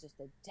 everyone is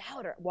just a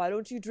doubter. Why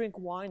don't you drink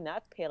wine?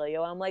 That's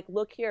paleo. I'm like,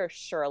 look here,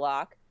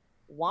 Sherlock.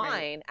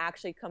 Wine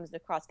actually comes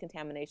across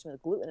contamination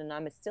with gluten, and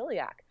I'm a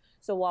celiac.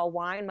 So while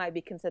wine might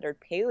be considered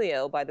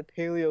paleo by the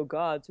paleo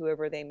gods,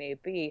 whoever they may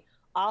be,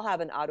 I'll have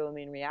an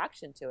autoimmune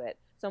reaction to it.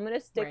 So I'm going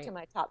to stick to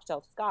my top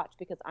shelf scotch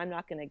because I'm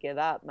not going to give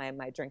up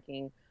my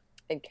drinking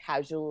and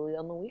casually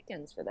on the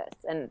weekends for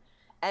this.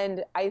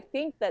 And I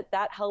think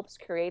that helps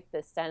create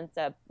this sense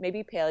of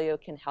maybe paleo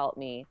can help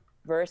me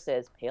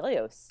versus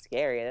paleo is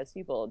scary. Those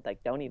people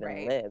like don't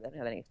even live. They don't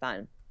have any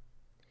fun.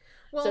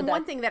 Well, so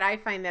one thing that I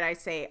find that I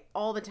say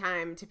all the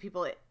time to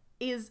people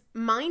is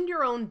mind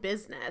your own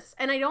business.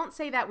 And I don't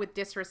say that with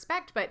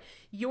disrespect, but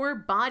your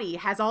body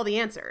has all the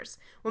answers.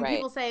 When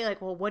people say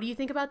like, well, what do you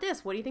think about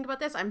this? What do you think about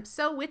this? I'm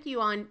so with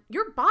you on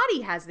your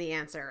body has the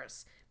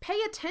answers. Pay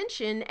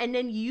attention, and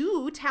then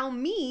you tell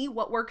me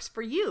what works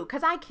for you,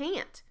 because I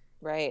can't.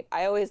 Right.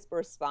 I always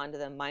respond to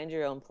them, mind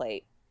your own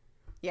plate.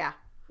 Yeah.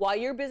 While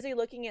you're busy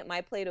looking at my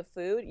plate of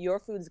food, your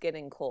food's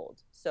getting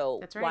cold.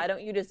 So why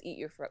don't you just eat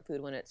your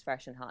food when it's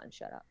fresh and hot and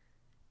shut up?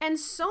 And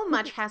so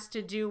much has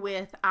to do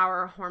with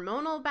our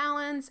hormonal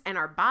balance and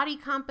our body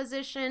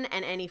composition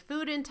and any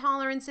food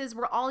intolerances.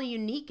 We're all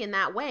unique in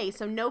that way.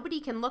 So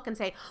nobody can look and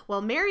say,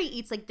 well, Mary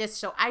eats like this,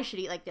 so I should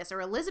eat like this. Or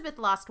Elizabeth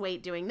lost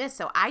weight doing this,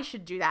 so I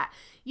should do that.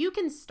 You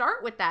can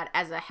start with that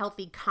as a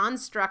healthy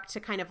construct to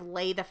kind of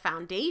lay the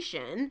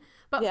foundation.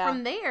 But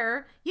from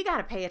there, you got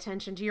to pay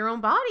attention to your own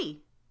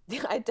body.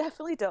 I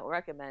definitely don't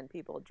recommend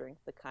people drink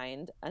the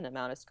kind and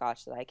amount of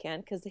scotch that I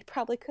can because they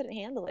probably couldn't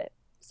handle it.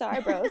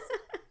 Sorry, bros.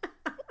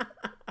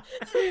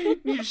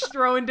 You're just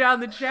throwing down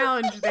the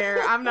challenge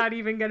there. I'm not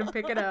even going to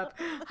pick it up.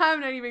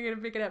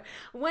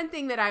 One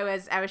thing that I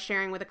was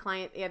sharing with a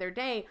client the other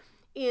day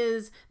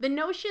is the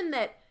notion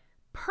that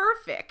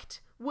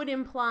perfect would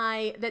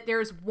imply that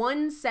there's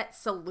one set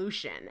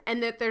solution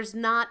and that there's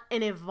not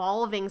an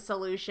evolving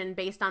solution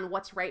based on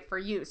what's right for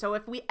you. So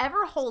if we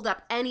ever hold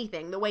up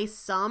anything the way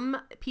some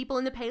people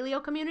in the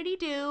paleo community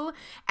do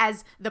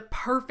as the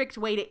perfect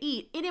way to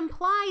eat, it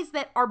implies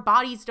that our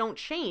bodies don't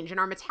change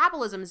and our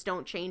metabolisms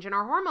don't change and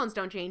our hormones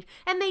don't change,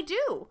 and they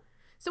do.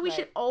 So we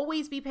should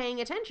always be paying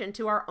attention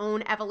to our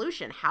own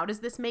evolution. How does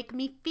this make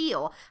me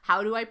feel?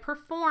 How do I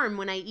perform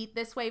when I eat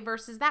this way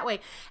versus that way?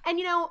 And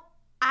you know,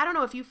 I don't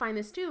know if you find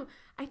this too.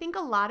 I think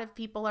a lot of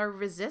people are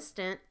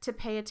resistant to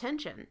pay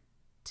attention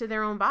to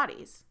their own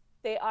bodies.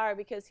 They are,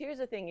 because here's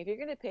the thing. If you're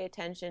going to pay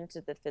attention to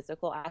the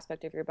physical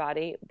aspect of your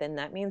body, then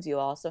that means you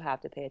also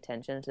have to pay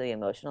attention to the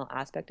emotional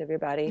aspect of your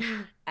body.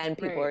 And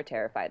people Right. are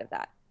terrified of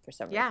that for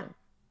some Yeah.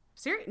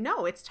 reason.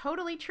 No, it's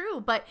totally true.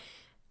 But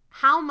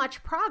how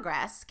much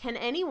progress can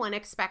anyone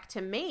expect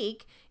to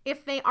make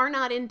if they are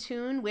not in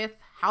tune with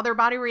how their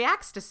body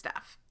reacts to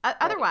stuff?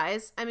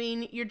 Otherwise, I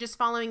mean, you're just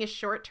following a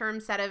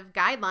short-term set of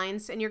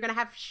guidelines and you're going to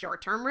have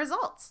short-term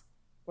results.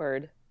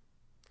 Word.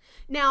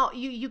 Now,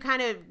 you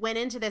kind of went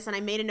into this, and I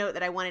made a note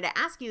that I wanted to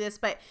ask you this,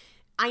 but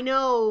I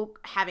know,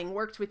 having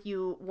worked with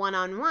you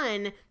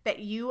one-on-one, that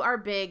you are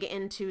big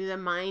into the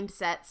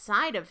mindset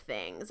side of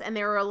things. And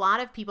there are a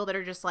lot of people that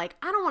are just like,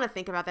 I don't want to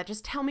think about that.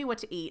 Just tell me what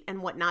to eat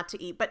and what not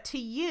to eat. But to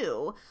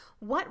you,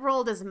 what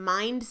role does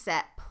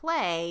mindset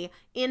play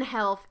in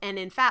health and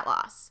in fat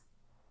loss?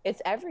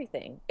 It's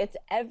everything. It's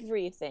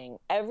everything.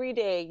 Every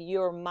day,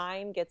 your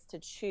mind gets to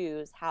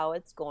choose how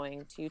it's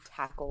going to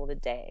tackle the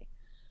day.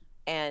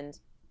 And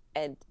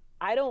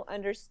I don't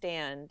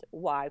understand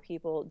why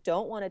people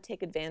don't want to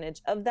take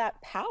advantage of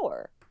that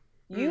power.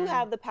 You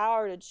have the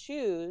power to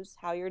choose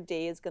how your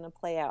day is going to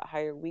play out, how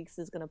your weeks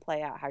is going to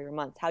play out, how your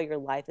months, how your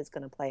life is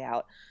going to play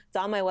out. It's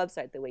on my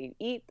website. The way you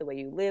eat, the way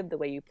you live, the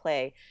way you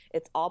play.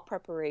 It's all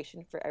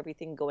preparation for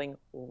everything going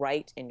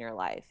right in your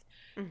life.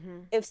 Mm-hmm.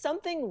 If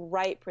something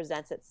right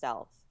presents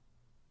itself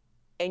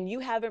and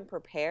you haven't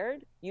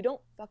prepared, you don't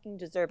fucking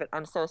deserve it.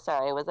 I'm so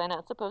sorry. Was I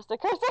not supposed to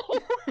curse?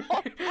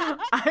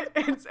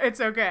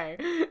 It's okay.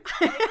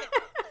 Dang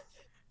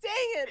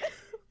it.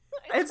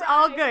 It's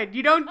all good.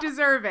 You don't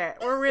deserve it.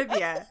 We're with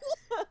you.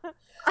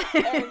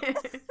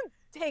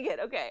 Dang it.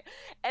 Okay.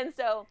 And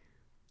so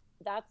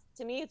that's,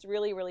 to me, it's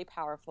really, really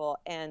powerful.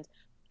 And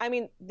I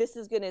mean, this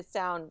is going to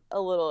sound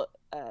a little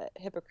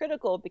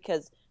hypocritical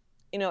because,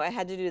 you know, I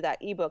had to do that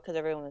ebook because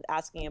everyone was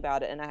asking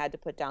about it, and I had to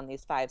put down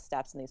these 5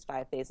 steps and these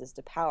 5 phases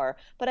to power.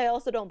 But I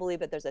also don't believe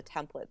that there's a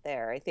template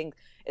there. I think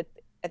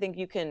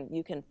you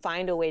can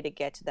find a way to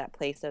get to that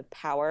place of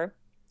power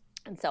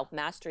and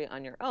self-mastery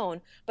on your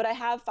own. But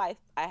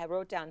I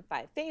wrote down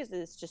 5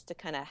 phases just to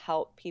kind of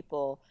help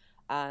people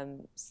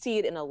see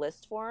it in a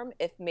list form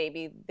if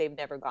maybe they've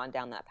never gone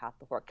down that path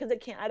before. Because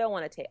I don't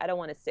want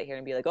to sit here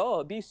and be like,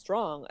 oh, be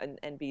strong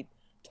and be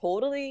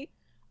totally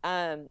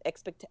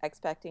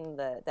expecting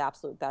the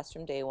absolute best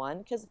from day one,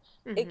 because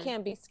it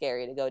can be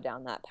scary to go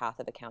down that path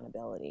of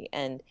accountability,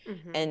 and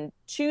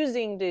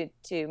choosing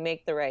to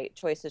make the right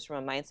choices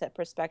from a mindset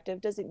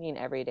perspective doesn't mean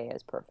every day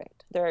is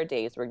perfect. There are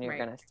days where you're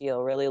going to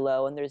feel really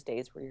low, and there's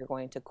days where you're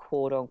going to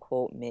quote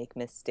unquote make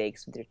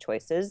mistakes with your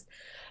choices,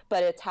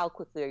 but it's how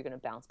quickly you're going to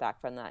bounce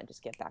back from that and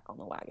just get back on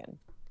the wagon.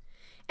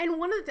 And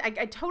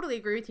I totally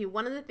agree with you.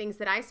 One of the things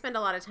that I spend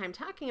a lot of time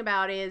talking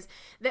about is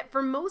that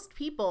for most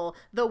people,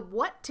 the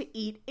what to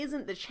eat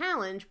isn't the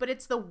challenge, but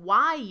it's the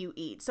why you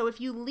eat. So if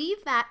you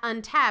leave that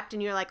untapped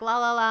and you're like, la,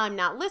 la, la, I'm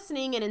not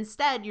listening, and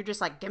instead you're just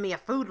like, give me a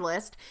food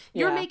list,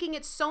 you're making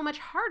it so much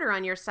harder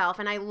on yourself.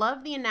 And I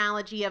love the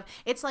analogy of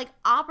it's like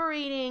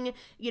operating,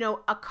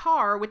 a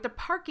car with the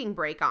parking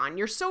brake on.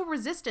 You're so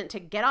resistant to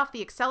get off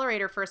the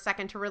accelerator for a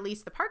second to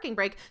release the parking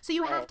brake. So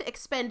you have to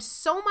expend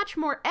so much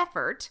more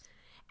effort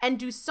and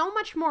do so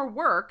much more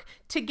work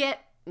to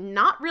get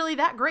not really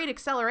that great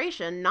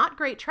acceleration, not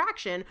great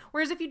traction.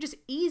 Whereas if you just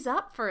ease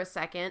up for a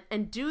second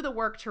and do the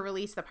work to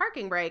release the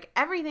parking brake,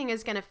 everything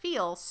is going to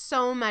feel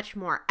so much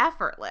more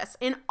effortless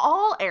in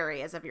all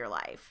areas of your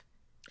life.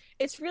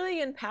 It's really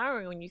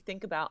empowering when you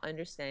think about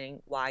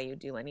understanding why you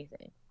do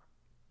anything.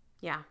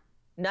 Yeah.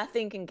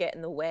 Nothing can get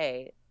in the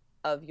way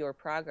of your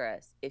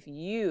progress if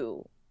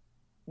you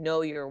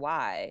know your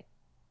why.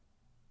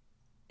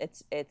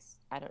 It's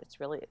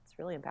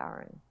really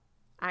empowering.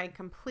 I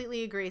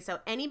completely agree. So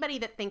anybody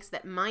that thinks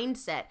that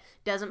mindset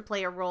doesn't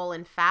play a role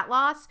in fat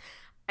loss,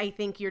 I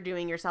think you're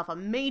doing yourself a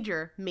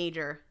major,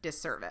 major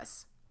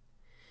disservice.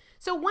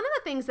 So one of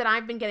the things that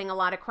I've been getting a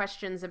lot of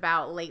questions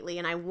about lately,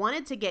 and I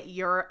wanted to get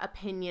your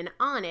opinion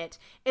on it,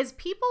 is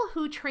people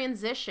who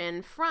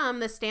transition from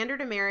the standard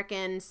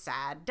American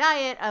SAD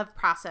diet of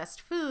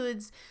processed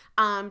foods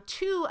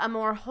to a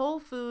more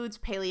whole foods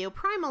paleo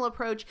primal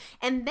approach,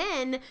 and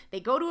then they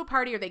go to a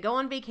party or they go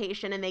on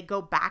vacation and they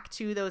go back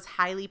to those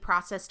highly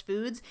processed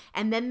foods,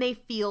 and then they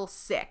feel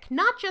sick.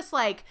 Not just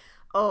like,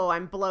 oh,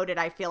 I'm bloated,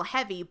 I feel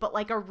heavy, but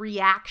like a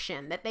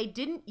reaction that they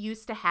didn't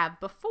used to have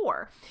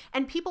before.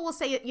 And people will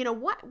say,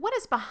 what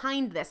is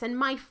behind this? And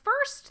my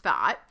first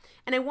thought,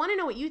 and I want to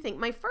know what you think,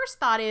 my first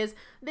thought is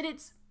that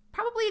it's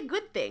probably a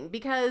good thing,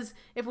 because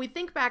if we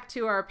think back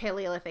to our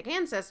Paleolithic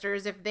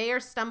ancestors, if they are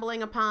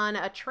stumbling upon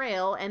a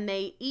trail and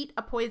they eat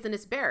a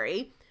poisonous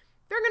berry,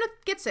 they're going to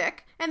get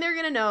sick and they're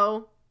going to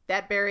know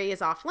that berry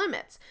is off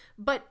limits.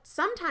 But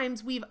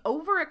sometimes we've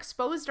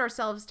overexposed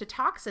ourselves to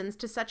toxins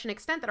to such an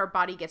extent that our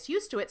body gets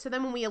used to it. So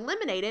then when we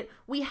eliminate it,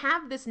 we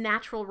have this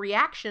natural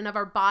reaction of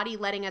our body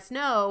letting us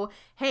know,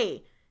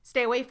 hey,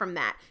 stay away from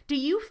that. Do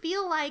you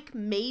feel like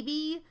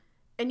maybe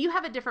and you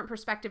have a different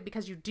perspective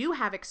because you do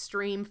have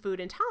extreme food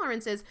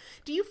intolerances.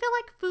 Do you feel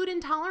like food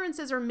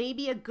intolerances are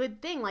maybe a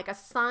good thing, like a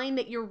sign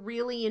that you're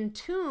really in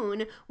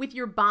tune with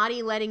your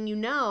body letting you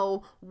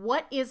know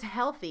what is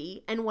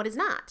healthy and what is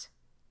not?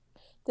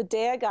 The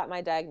day I got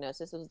my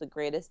diagnosis was the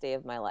greatest day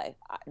of my life.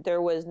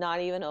 There was not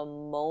even a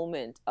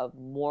moment of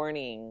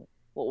mourning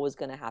what was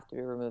going to have to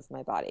be removed from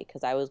my body,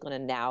 because I was going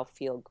to now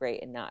feel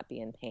great and not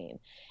be in pain.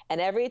 And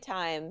every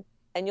time,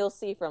 and you'll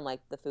see from like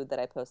the food that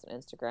I post on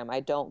Instagram, I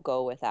don't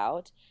go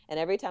without. And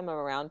every time I'm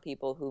around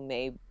people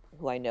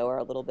who I know are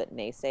a little bit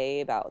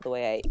naysay about the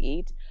way I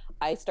eat,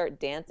 I start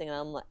dancing,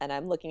 and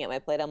I'm looking at my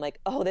plate. I'm like,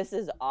 oh, this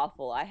is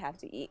awful. I have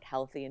to eat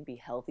healthy and be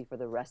healthy for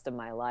the rest of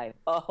my life.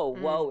 Oh,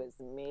 woe is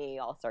me,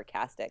 all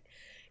sarcastic.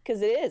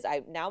 Because it is.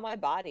 Now my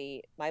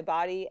body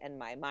and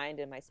my mind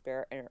and my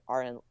spirit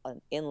are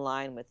in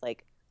line with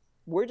like,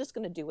 we're just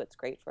going to do what's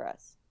great for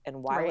us.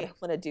 And why would I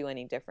want to do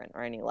any different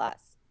or any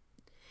less?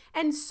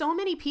 And so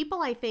many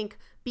people, I think,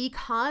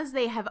 because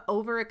they have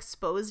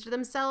overexposed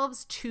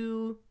themselves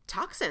to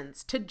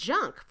toxins, to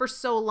junk for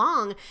so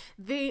long,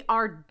 they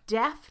are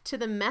deaf to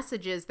the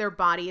messages their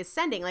body is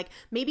sending. Like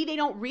maybe they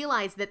don't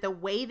realize that the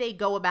way they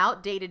go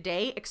about day to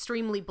day,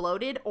 extremely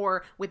bloated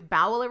or with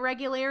bowel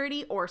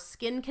irregularity or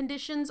skin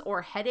conditions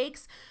or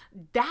headaches,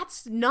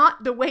 that's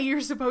not the way you're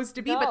supposed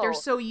to be, but they're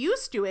so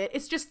used to it.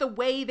 It's just the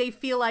way they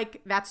feel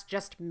like that's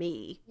just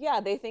me.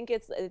 Yeah, they think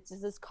it's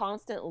this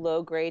constant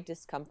low grade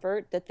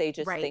discomfort that they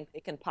just think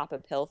they can pop a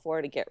pill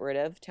for to get rid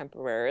of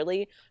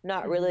temporarily,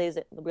 not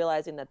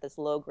realizing that this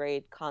low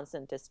grade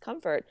constant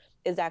discomfort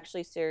is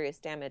actually serious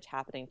damage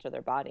happening to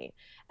their body.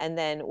 And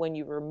then when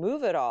you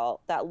remove it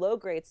all, that low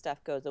grade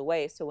stuff goes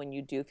away. So when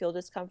you do feel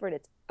discomfort,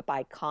 it's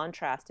by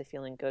contrast to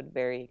feeling good,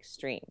 very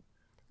extreme.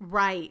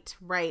 Right.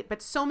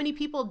 But so many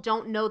people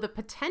don't know the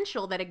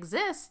potential that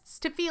exists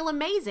to feel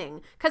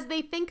amazing because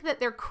they think that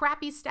their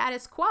crappy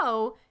status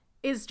quo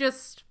is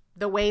just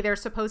the way they're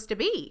supposed to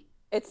be.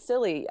 It's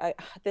silly.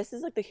 This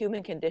is like the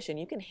human condition.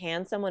 You can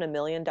hand someone $1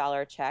 million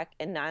check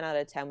and 9 out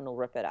of 10 will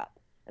rip it up.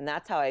 And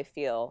that's how I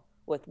feel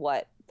with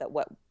what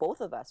both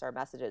of us, our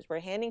messages. We're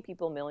handing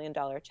people $1 million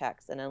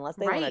checks, and unless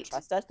they want to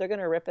trust us, they're going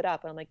to rip it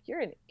up. And I'm like, you're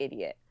an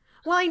idiot.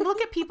 Well, I look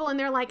at people and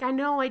they're like, I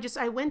know,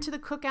 I went to the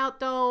cookout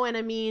though. And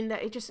I mean,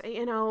 it just,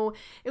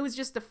 it was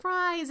just the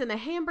fries and the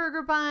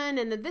hamburger bun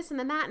and the this and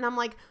the that. And I'm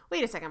like,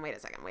 wait a second.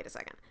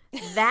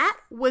 That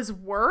was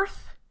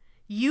worth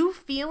you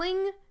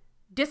feeling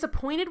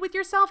disappointed with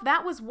yourself?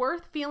 That was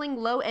worth feeling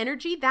low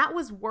energy? That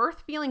was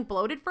worth feeling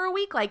bloated for a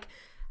week? Like,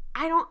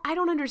 I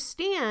don't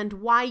understand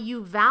why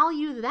you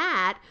value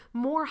that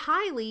more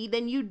highly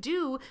than you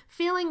do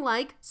feeling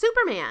like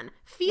Superman,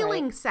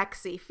 feeling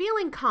sexy,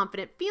 feeling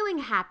confident, feeling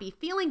happy,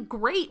 feeling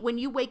great when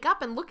you wake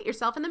up and look at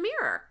yourself in the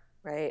mirror.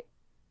 Right.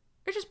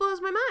 It just blows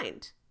my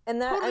mind.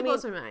 And that totally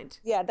blows my mind.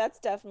 Yeah, that's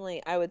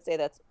definitely, I would say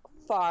that's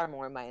far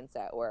more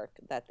mindset work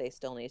that they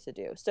still need to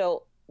do.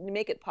 So you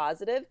make it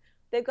positive,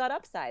 they've got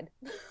upside.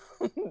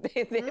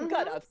 they've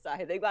got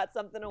upside. They've got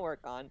something to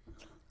work on.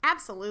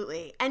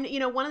 Absolutely. And,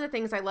 one of the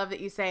things I love that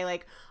you say,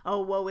 like,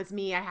 oh, woe is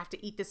me, I have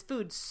to eat this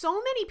food. So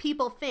many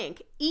people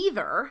think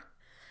either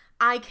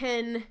I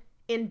can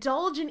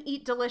indulge and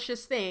eat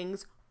delicious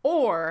things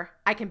or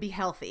I can be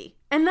healthy.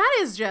 And that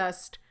is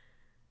just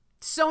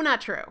so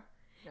not true.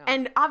 No.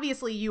 And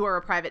obviously you are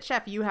a private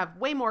chef. You have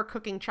way more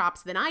cooking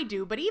chops than I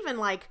do. But even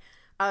like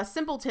a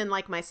simpleton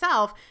like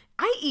myself,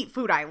 I eat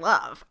food I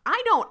love.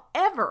 I don't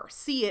ever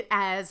see it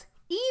as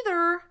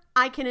either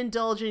I can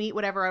indulge and eat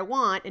whatever I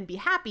want and be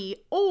happy,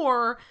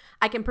 or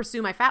I can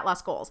pursue my fat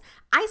loss goals.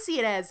 I see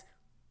it as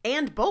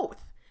and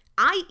both.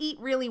 I eat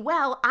really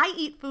well. I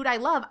eat food I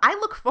love. I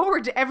look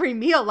forward to every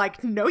meal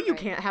like, no, you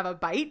can't have a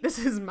bite. This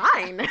is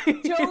mine.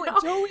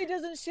 Joey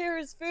doesn't share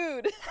his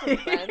food.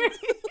 And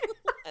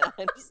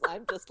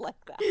I'm just like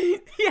that.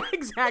 Yeah,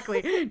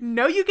 exactly.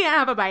 No, you can't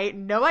have a bite.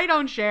 No, I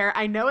don't share.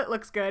 I know it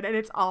looks good and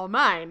it's all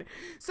mine.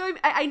 So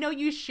I know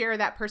you share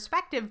that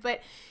perspective,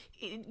 but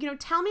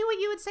tell me what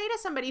you would say to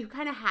somebody who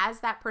kind of has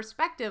that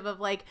perspective of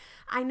like,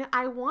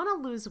 I want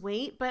to lose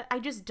weight, but I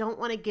just don't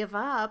want to give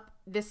up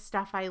this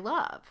stuff I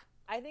love.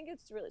 I think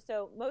it's really,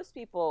 so most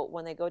people,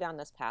 when they go down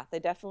this path, they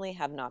definitely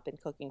have not been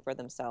cooking for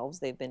themselves.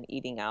 They've been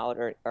eating out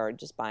or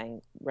just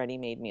buying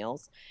ready-made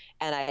meals.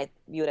 And I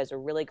view it as a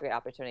really great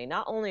opportunity.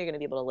 Not only are you going to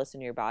be able to listen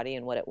to your body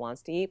and what it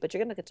wants to eat, but you're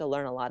going to get to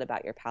learn a lot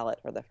about your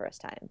palate for the first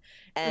time.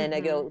 And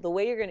I go, the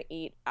way you're going to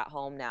eat at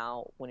home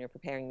now, when you're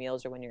preparing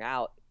meals or when you're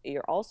out,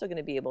 you're also going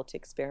to be able to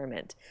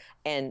experiment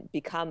and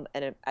become,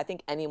 and I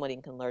think anybody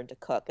can learn to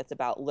cook. It's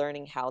about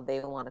learning how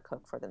they want to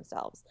cook for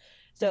themselves.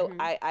 So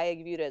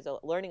I view it as a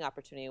learning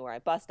opportunity where I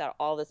bust out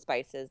all the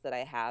spices that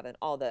I have and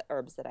all the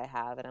herbs that I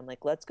have. And I'm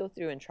like, let's go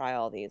through and try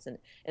all these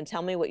and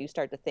tell me what you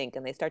start to think.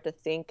 And they start to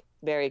think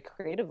very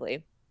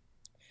creatively.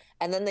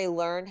 And then they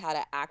learn how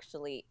to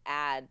actually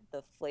add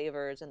the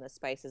flavors and the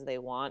spices they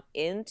want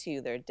into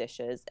their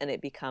dishes. And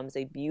it becomes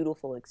a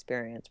beautiful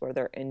experience where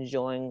they're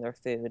enjoying their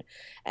food.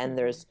 And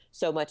there's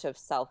so much of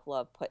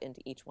self-love put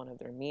into each one of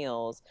their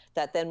meals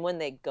that then when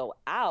they go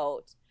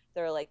out,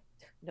 they're like,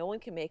 no one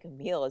can make a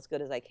meal as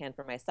good as I can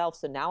for myself.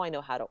 So now I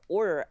know how to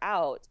order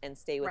out and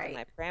stay within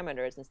my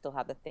parameters and still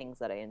have the things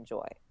that I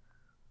enjoy.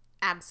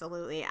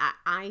 Absolutely.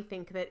 I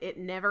think that it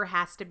never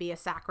has to be a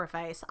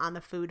sacrifice on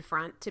the food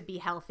front to be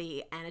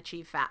healthy and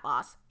achieve fat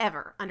loss,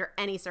 ever, under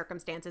any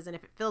circumstances. And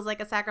if it feels like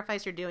a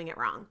sacrifice, you're doing it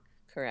wrong.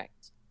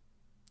 Correct.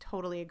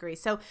 Totally agree.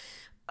 So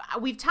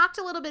we've talked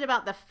a little bit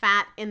about the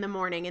fat in the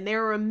morning, and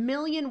there are a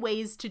million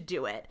ways to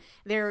do it.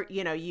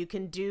 You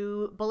can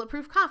do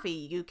bulletproof coffee,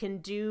 you can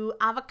do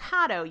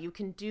avocado, you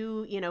can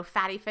do,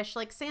 fatty fish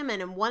like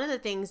salmon. And one of the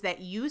things that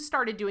you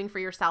started doing for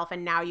yourself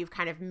and now you've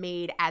kind of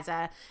made as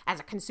a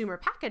consumer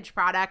packaged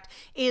product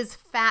is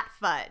fat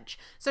fudge.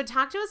 So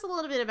talk to us a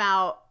little bit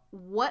about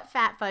what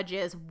fat fudge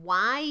is,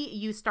 why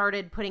you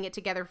started putting it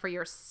together for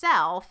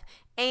yourself,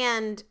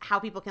 and how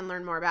people can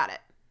learn more about it.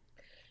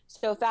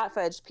 So fat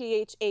fudge,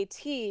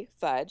 PHAT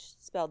fudge,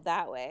 spelled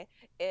that way,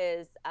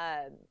 is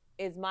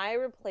my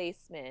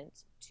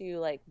replacement to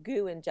like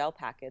goo and gel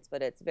packets,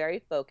 but it's very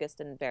focused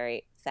and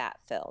very fat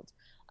filled.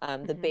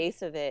 The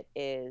base of it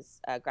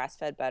is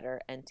grass-fed butter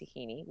and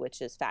tahini,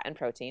 which is fat and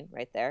protein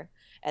right there.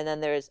 And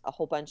then there's a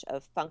whole bunch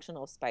of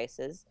functional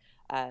spices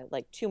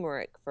like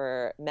turmeric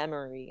for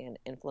memory and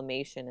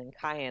inflammation, and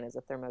cayenne as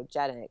a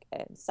thermogenic,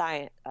 and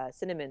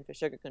cinnamon for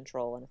sugar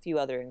control, and a few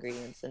other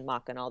ingredients, and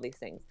maca and all these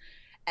things.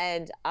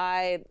 And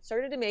I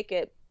started to make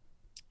it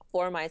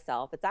for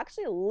myself. It's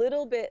actually a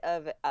little bit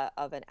of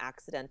an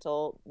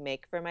accidental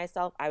make for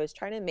myself. I was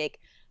trying to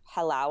make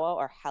halawa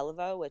or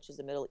halva, which is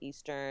a Middle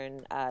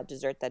Eastern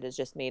dessert that is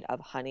just made of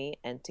honey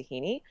and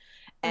tahini.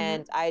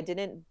 And I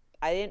didn't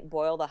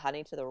boil the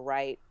honey to the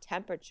right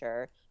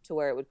temperature to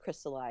where it would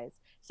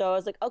crystallize. So I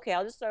was like, okay,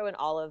 I'll just throw in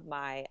all of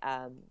my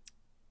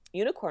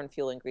unicorn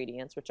fuel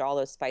ingredients, which are all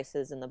those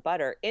spices and the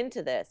butter,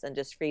 into this and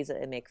just freeze it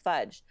and make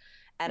fudge.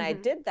 And I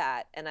did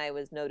that, and I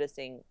was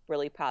noticing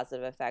really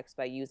positive effects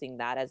by using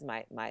that as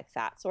my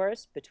fat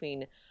source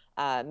between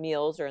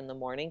meals or in the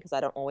morning, because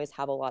I don't always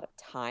have a lot of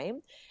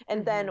time.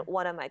 And then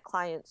one of my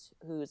clients,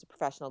 who's a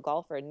professional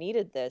golfer,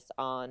 needed this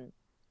on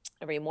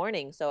every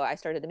morning. So I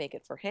started to make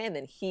it for him,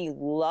 and he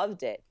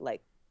loved it,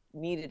 like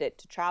needed it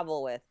to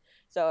travel with.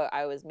 So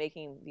I was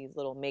making these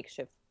little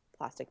makeshift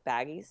plastic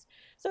baggies.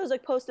 So I was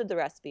like, posted the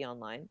recipe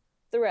online.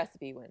 The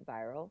recipe went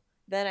viral.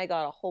 Then I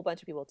got a whole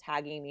bunch of people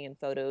tagging me in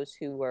photos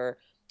who were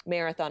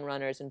marathon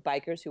runners and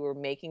bikers who were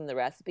making the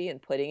recipe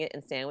and putting it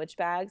in sandwich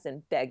bags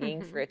and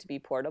begging for it to be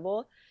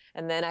portable.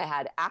 And then I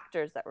had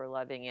actors that were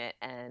loving it,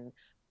 and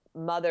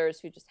mothers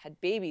who just had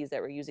babies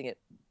that were using it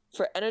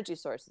for energy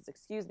sources,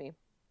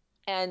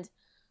 And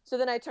so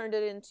then I turned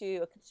it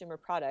into a consumer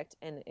product,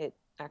 and it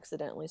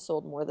accidentally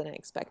sold more than I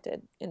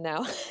expected. And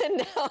now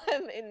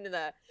I'm in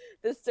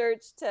the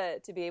search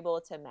to be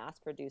able to mass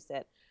produce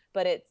it.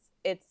 But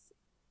it's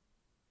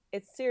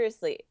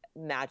seriously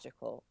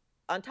magical.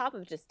 On top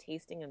of just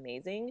tasting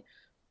amazing,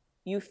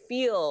 you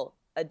feel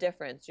a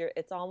difference.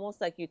 It's almost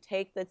like you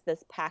take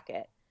this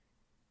packet,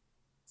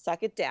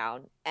 suck it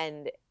down,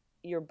 and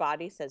your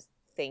body says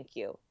thank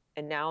you.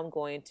 And now I'm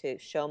going to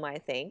show my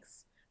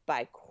thanks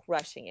by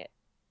crushing it,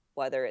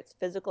 whether it's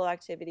physical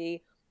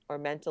activity or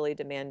mentally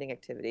demanding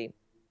activity.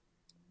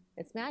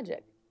 It's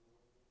magic.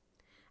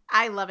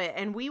 I love it.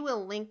 And we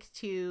will link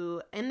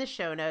to, in the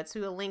show notes,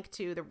 we will link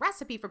to the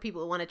recipe for people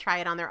who want to try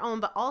it on their own,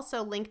 but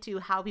also link to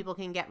how people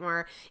can get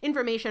more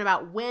information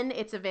about when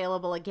it's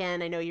available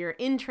again. I know you're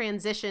in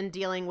transition,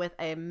 dealing with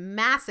a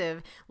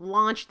massive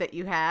launch that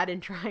you had and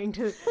trying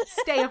to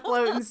stay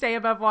afloat and stay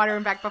above water.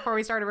 In fact, before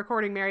we started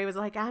recording, Mary was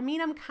like, I'm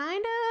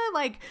kind of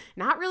like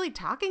not really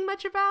talking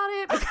much about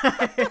it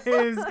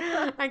because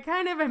I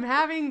kind of am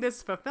having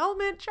this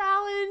fulfillment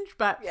challenge,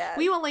 but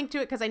we will link to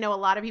it because I know a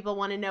lot of people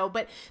want to know.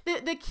 But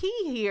the key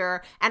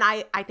here, and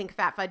I think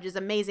fat fudge is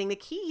amazing, the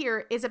key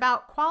here is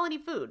about quality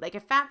food. Like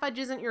if fat fudge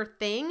isn't your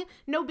thing,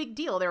 no big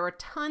deal. There are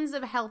tons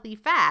of healthy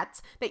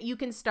fats that you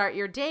can start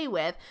your day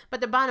with.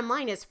 But the bottom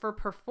line is, for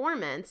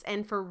performance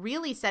and for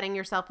really setting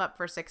yourself up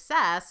for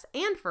success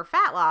and for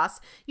fat loss,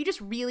 you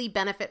just really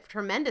benefit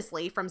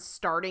tremendously from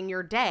starting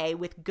your day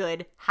with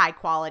good, high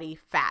quality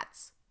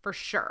fats, for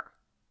sure.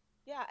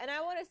 Yeah, and I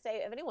want to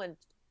say, if anyone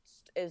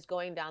is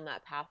going down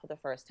that path for the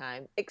first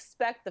time,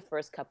 expect the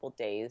first couple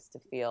days to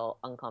feel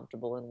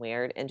uncomfortable and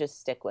weird, and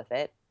just stick with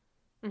it.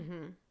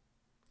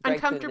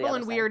 Uncomfortable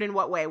and weird in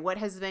what way? What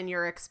has been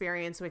your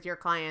experience with your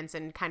clients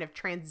and kind of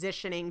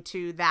transitioning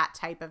to that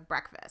type of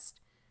breakfast?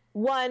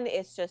 One,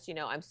 it's just,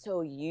 I'm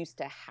so used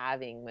to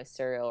having my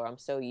cereal, or I'm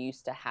so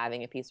used to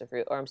having a piece of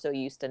fruit, or I'm so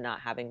used to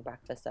not having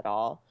breakfast at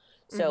all.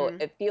 So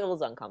it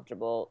feels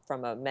uncomfortable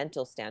from a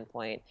mental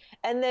standpoint.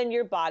 And then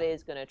your body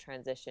is going to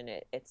transition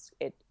it.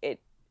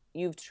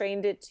 You've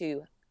trained it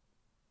to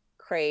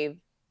crave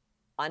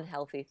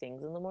unhealthy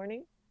things in the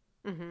morning.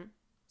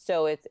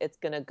 So it's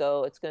going to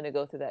go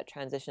through that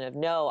transition of,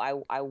 no,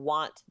 I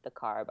want the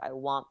carb, I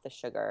want the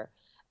sugar.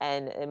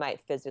 And it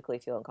might physically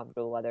feel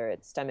uncomfortable, whether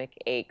it's stomach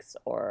aches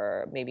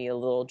or maybe a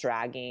little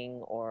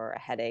dragging or a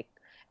headache,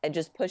 and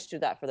just push through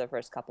that for the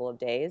first couple of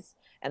days.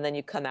 And then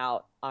you come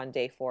out on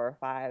day 4 or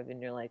 5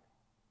 and you're like,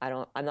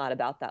 I'm not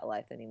about that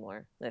life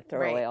anymore. I throw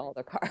Right. away all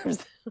the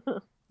carbs.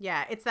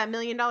 Yeah, it's that $1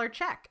 million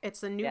check. It's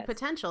the new Yes.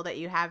 potential that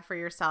you have for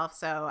yourself.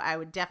 So I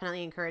would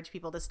definitely encourage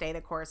people to stay the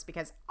course,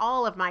 because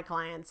all of my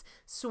clients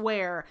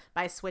swear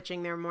by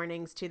switching their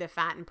mornings to the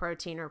fat and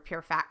protein or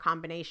pure fat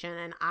combination.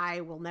 And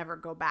I will never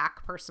go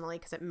back personally,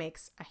 because it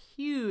makes a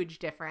huge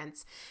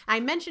difference.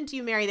 I mentioned to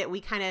you, Mary, that we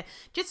kind of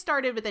just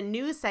started with a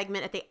new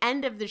segment at the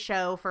end of the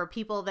show for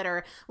people that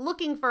are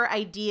looking for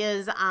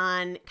ideas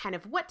on kind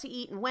of what to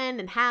eat and when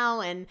and how.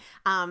 And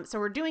so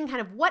we're doing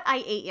kind of what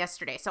I ate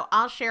yesterday. So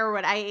I'll share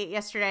what I ate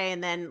yesterday,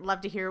 and then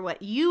love to hear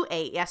what you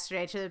ate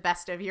yesterday to the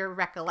best of your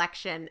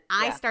recollection.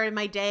 I started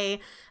my day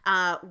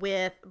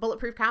with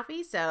bulletproof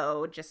coffee,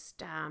 so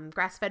just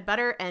grass-fed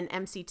butter and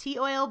MCT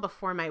oil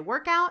before my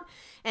workout.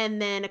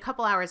 And then a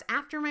couple hours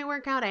after my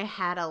workout, I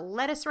had a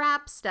lettuce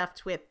wrap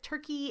stuffed with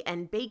turkey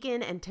and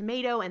bacon and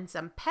tomato and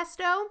some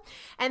pesto.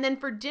 And then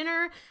for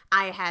dinner,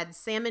 I had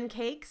salmon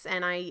cakes,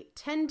 and I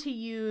tend to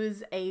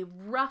use a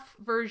rough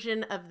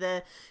version of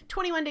the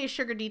 21-day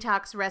sugar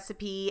detox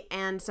recipe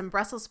and some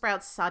Brussels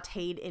sprouts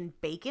sauteed in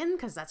bacon,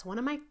 because that's one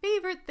of my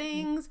favorite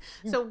things.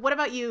 So what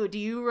about you? Do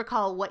you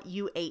recall what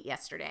you ate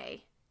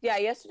yesterday? Yeah,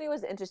 yesterday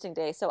was an interesting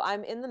day. So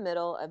I'm in the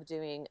middle of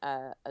doing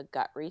a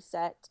gut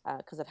reset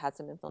because I've had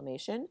some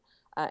inflammation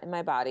in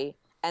my body.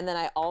 And then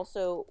I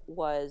also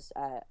was,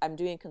 I'm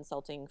doing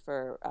consulting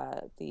for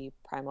the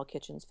Primal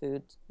Kitchens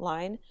food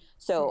line.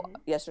 So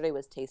yesterday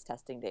was taste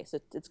testing day. So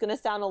it's going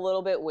to sound a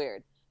little bit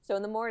weird. So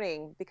in the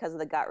morning, because of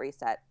the gut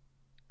reset,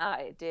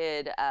 I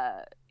did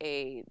a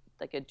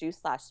juice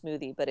 /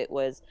 smoothie, but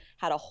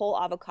had a whole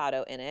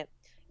avocado in it.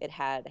 It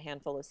had a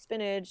handful of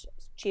spinach,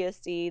 chia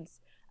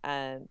seeds,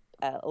 a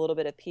little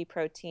bit of pea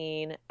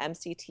protein,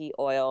 MCT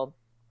oil,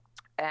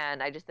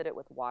 and I just did it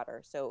with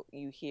water. So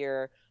you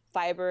hear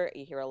fiber,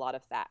 you hear a lot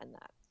of fat in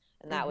that.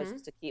 And that was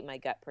just to keep my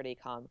gut pretty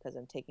calm, because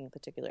I'm taking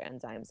particular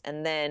enzymes.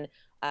 And then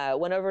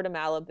went over to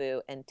Malibu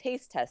and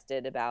taste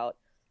tested about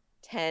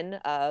 10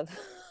 of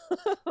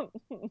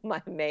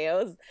my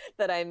mayos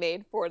that I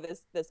made for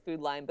this food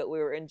line, but we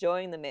were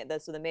enjoying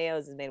so the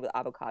mayos is made with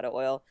avocado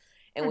oil,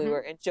 and we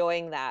were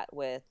enjoying that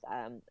with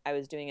I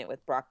was doing it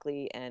with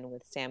broccoli and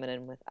with salmon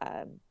and with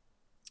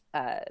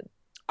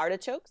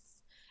artichokes.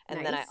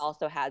 And then I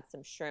also had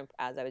some shrimp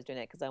as I was doing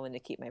it, because I wanted to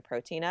keep my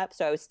protein up.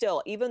 So I was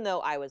still, even though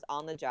I was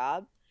on the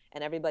job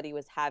and everybody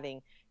was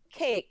having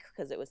cake,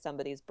 because it was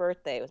somebody's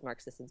birthday, it was Mark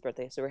Sisson's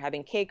birthday, so we're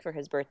having cake for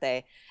his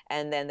birthday,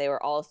 and then they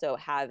were also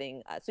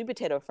having sweet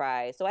potato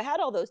fries. So I had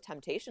all those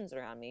temptations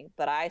around me,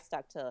 but I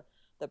stuck to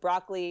the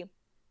broccoli.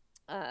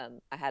 I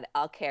had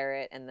a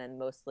carrot, and then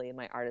mostly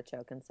my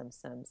artichoke and some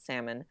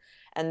salmon.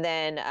 And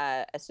then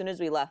as soon as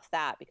we left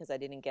that, because I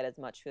didn't get as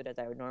much food as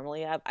I would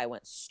normally have, I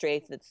went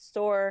straight to the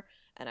store,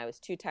 and I was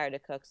too tired to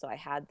cook, so I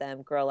had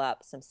them grill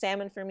up some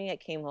salmon for me. I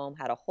came home,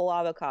 had a whole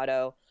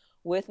avocado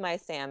with my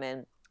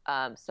salmon,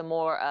 some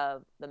more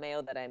of the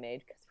mayo that I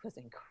made, because it was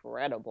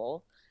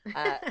incredible,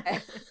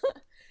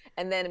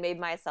 and then made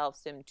myself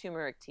some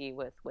turmeric tea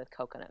with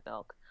coconut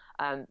milk.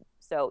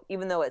 So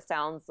even though it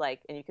sounds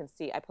like, and you can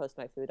see I post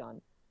my food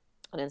on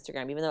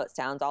Instagram, even though it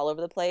sounds all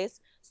over the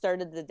place,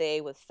 started the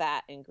day with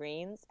fat and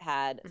greens,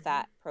 had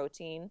fat,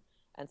 protein,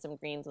 and some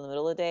greens in the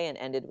middle of the day, and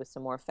ended with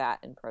some more fat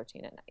and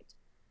protein at night.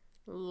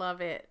 Love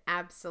it.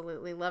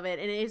 Absolutely love it.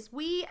 And as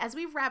we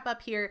wrap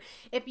up here,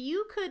 if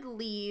you could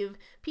leave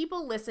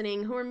people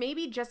listening who are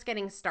maybe just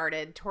getting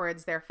started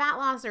towards their fat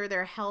loss or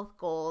their health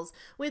goals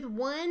with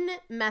one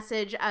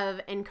message of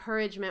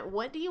encouragement,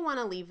 what do you want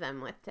to leave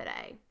them with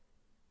today?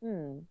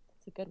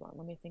 That's a good one.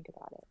 Let me think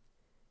about it.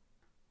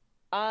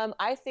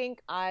 I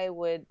think I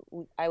would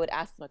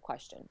ask them a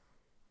question.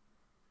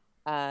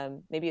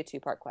 Maybe a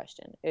 2-part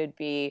question. It would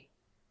be,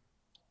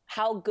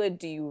 how good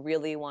do you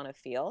really want to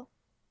feel?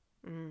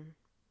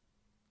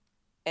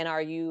 And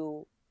are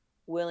you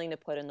willing to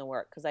put in the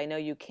work? Because I know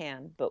you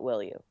can, but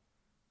will you?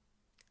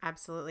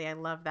 Absolutely. I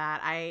love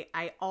that.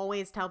 I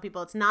always tell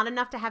people it's not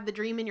enough to have the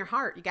dream in your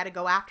heart. You got to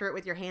go after it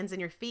with your hands and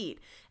your feet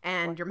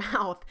and your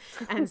mouth.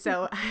 And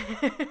so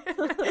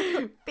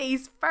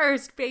face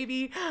first,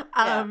 baby.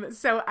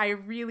 So I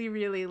really,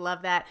 really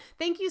love that.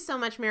 Thank you so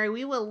much, Mary.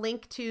 We will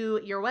link to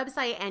your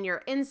website and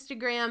your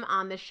Instagram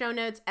on the show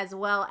notes, as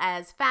well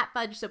as Fat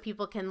Fudge, so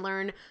people can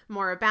learn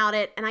more about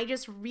it. And I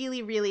just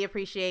really, really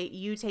appreciate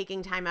you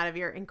taking time out of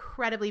your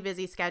incredibly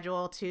busy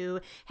schedule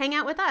to hang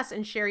out with us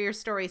and share your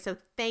story. So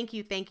thank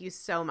you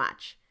so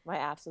much. My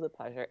absolute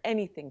pleasure.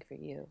 Anything for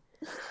you.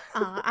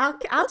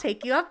 I'll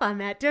take you up on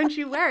that. Don't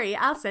you worry.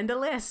 I'll send a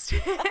list.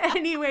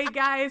 Anyway,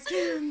 guys,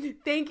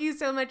 thank you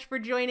so much for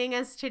joining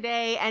us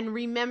today. And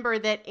remember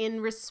that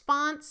in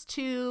response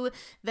to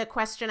the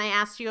question I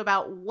asked you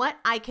about what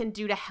I can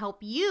do to help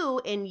you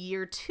in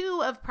year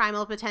 2 of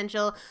Primal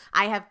Potential,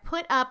 I have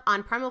put up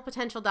on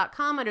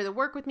primalpotential.com under the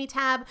Work With Me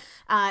tab,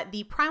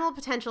 the Primal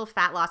Potential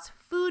Fat Loss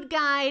Food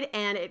Guide.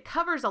 And it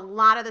covers a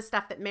lot of the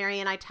stuff that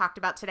Mary and I talked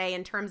about today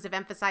in terms of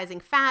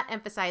emphasizing fat,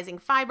 emphasizing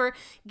fiber,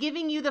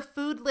 giving you the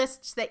food list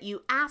lists that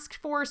you asked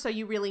for so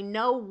you really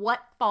know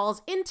what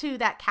falls into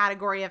that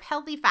category of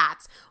healthy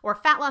fats or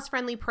fat loss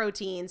friendly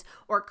proteins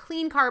or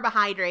clean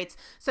carbohydrates.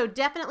 So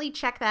definitely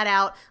check that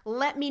out.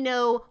 Let me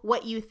know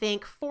what you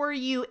think. For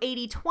you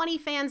 80/20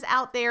 fans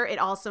out there, it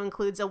also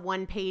includes a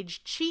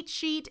 1-page cheat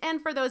sheet.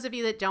 And for those of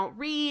you that don't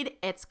read,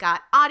 it's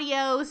got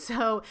audio.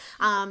 So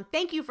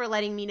thank you for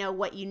letting me know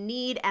what you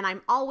need. And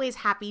I'm always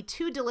happy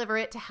to deliver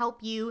it to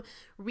help you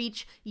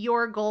reach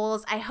your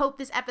goals. I hope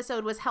this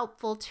episode was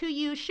helpful to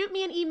you. Shoot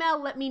me an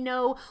email. Let me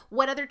know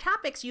what other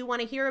topics you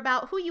want to hear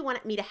about, who you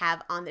want me to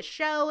have on the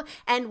show,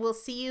 and we'll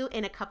see you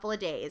in a couple of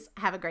days.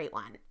 Have a great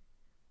one.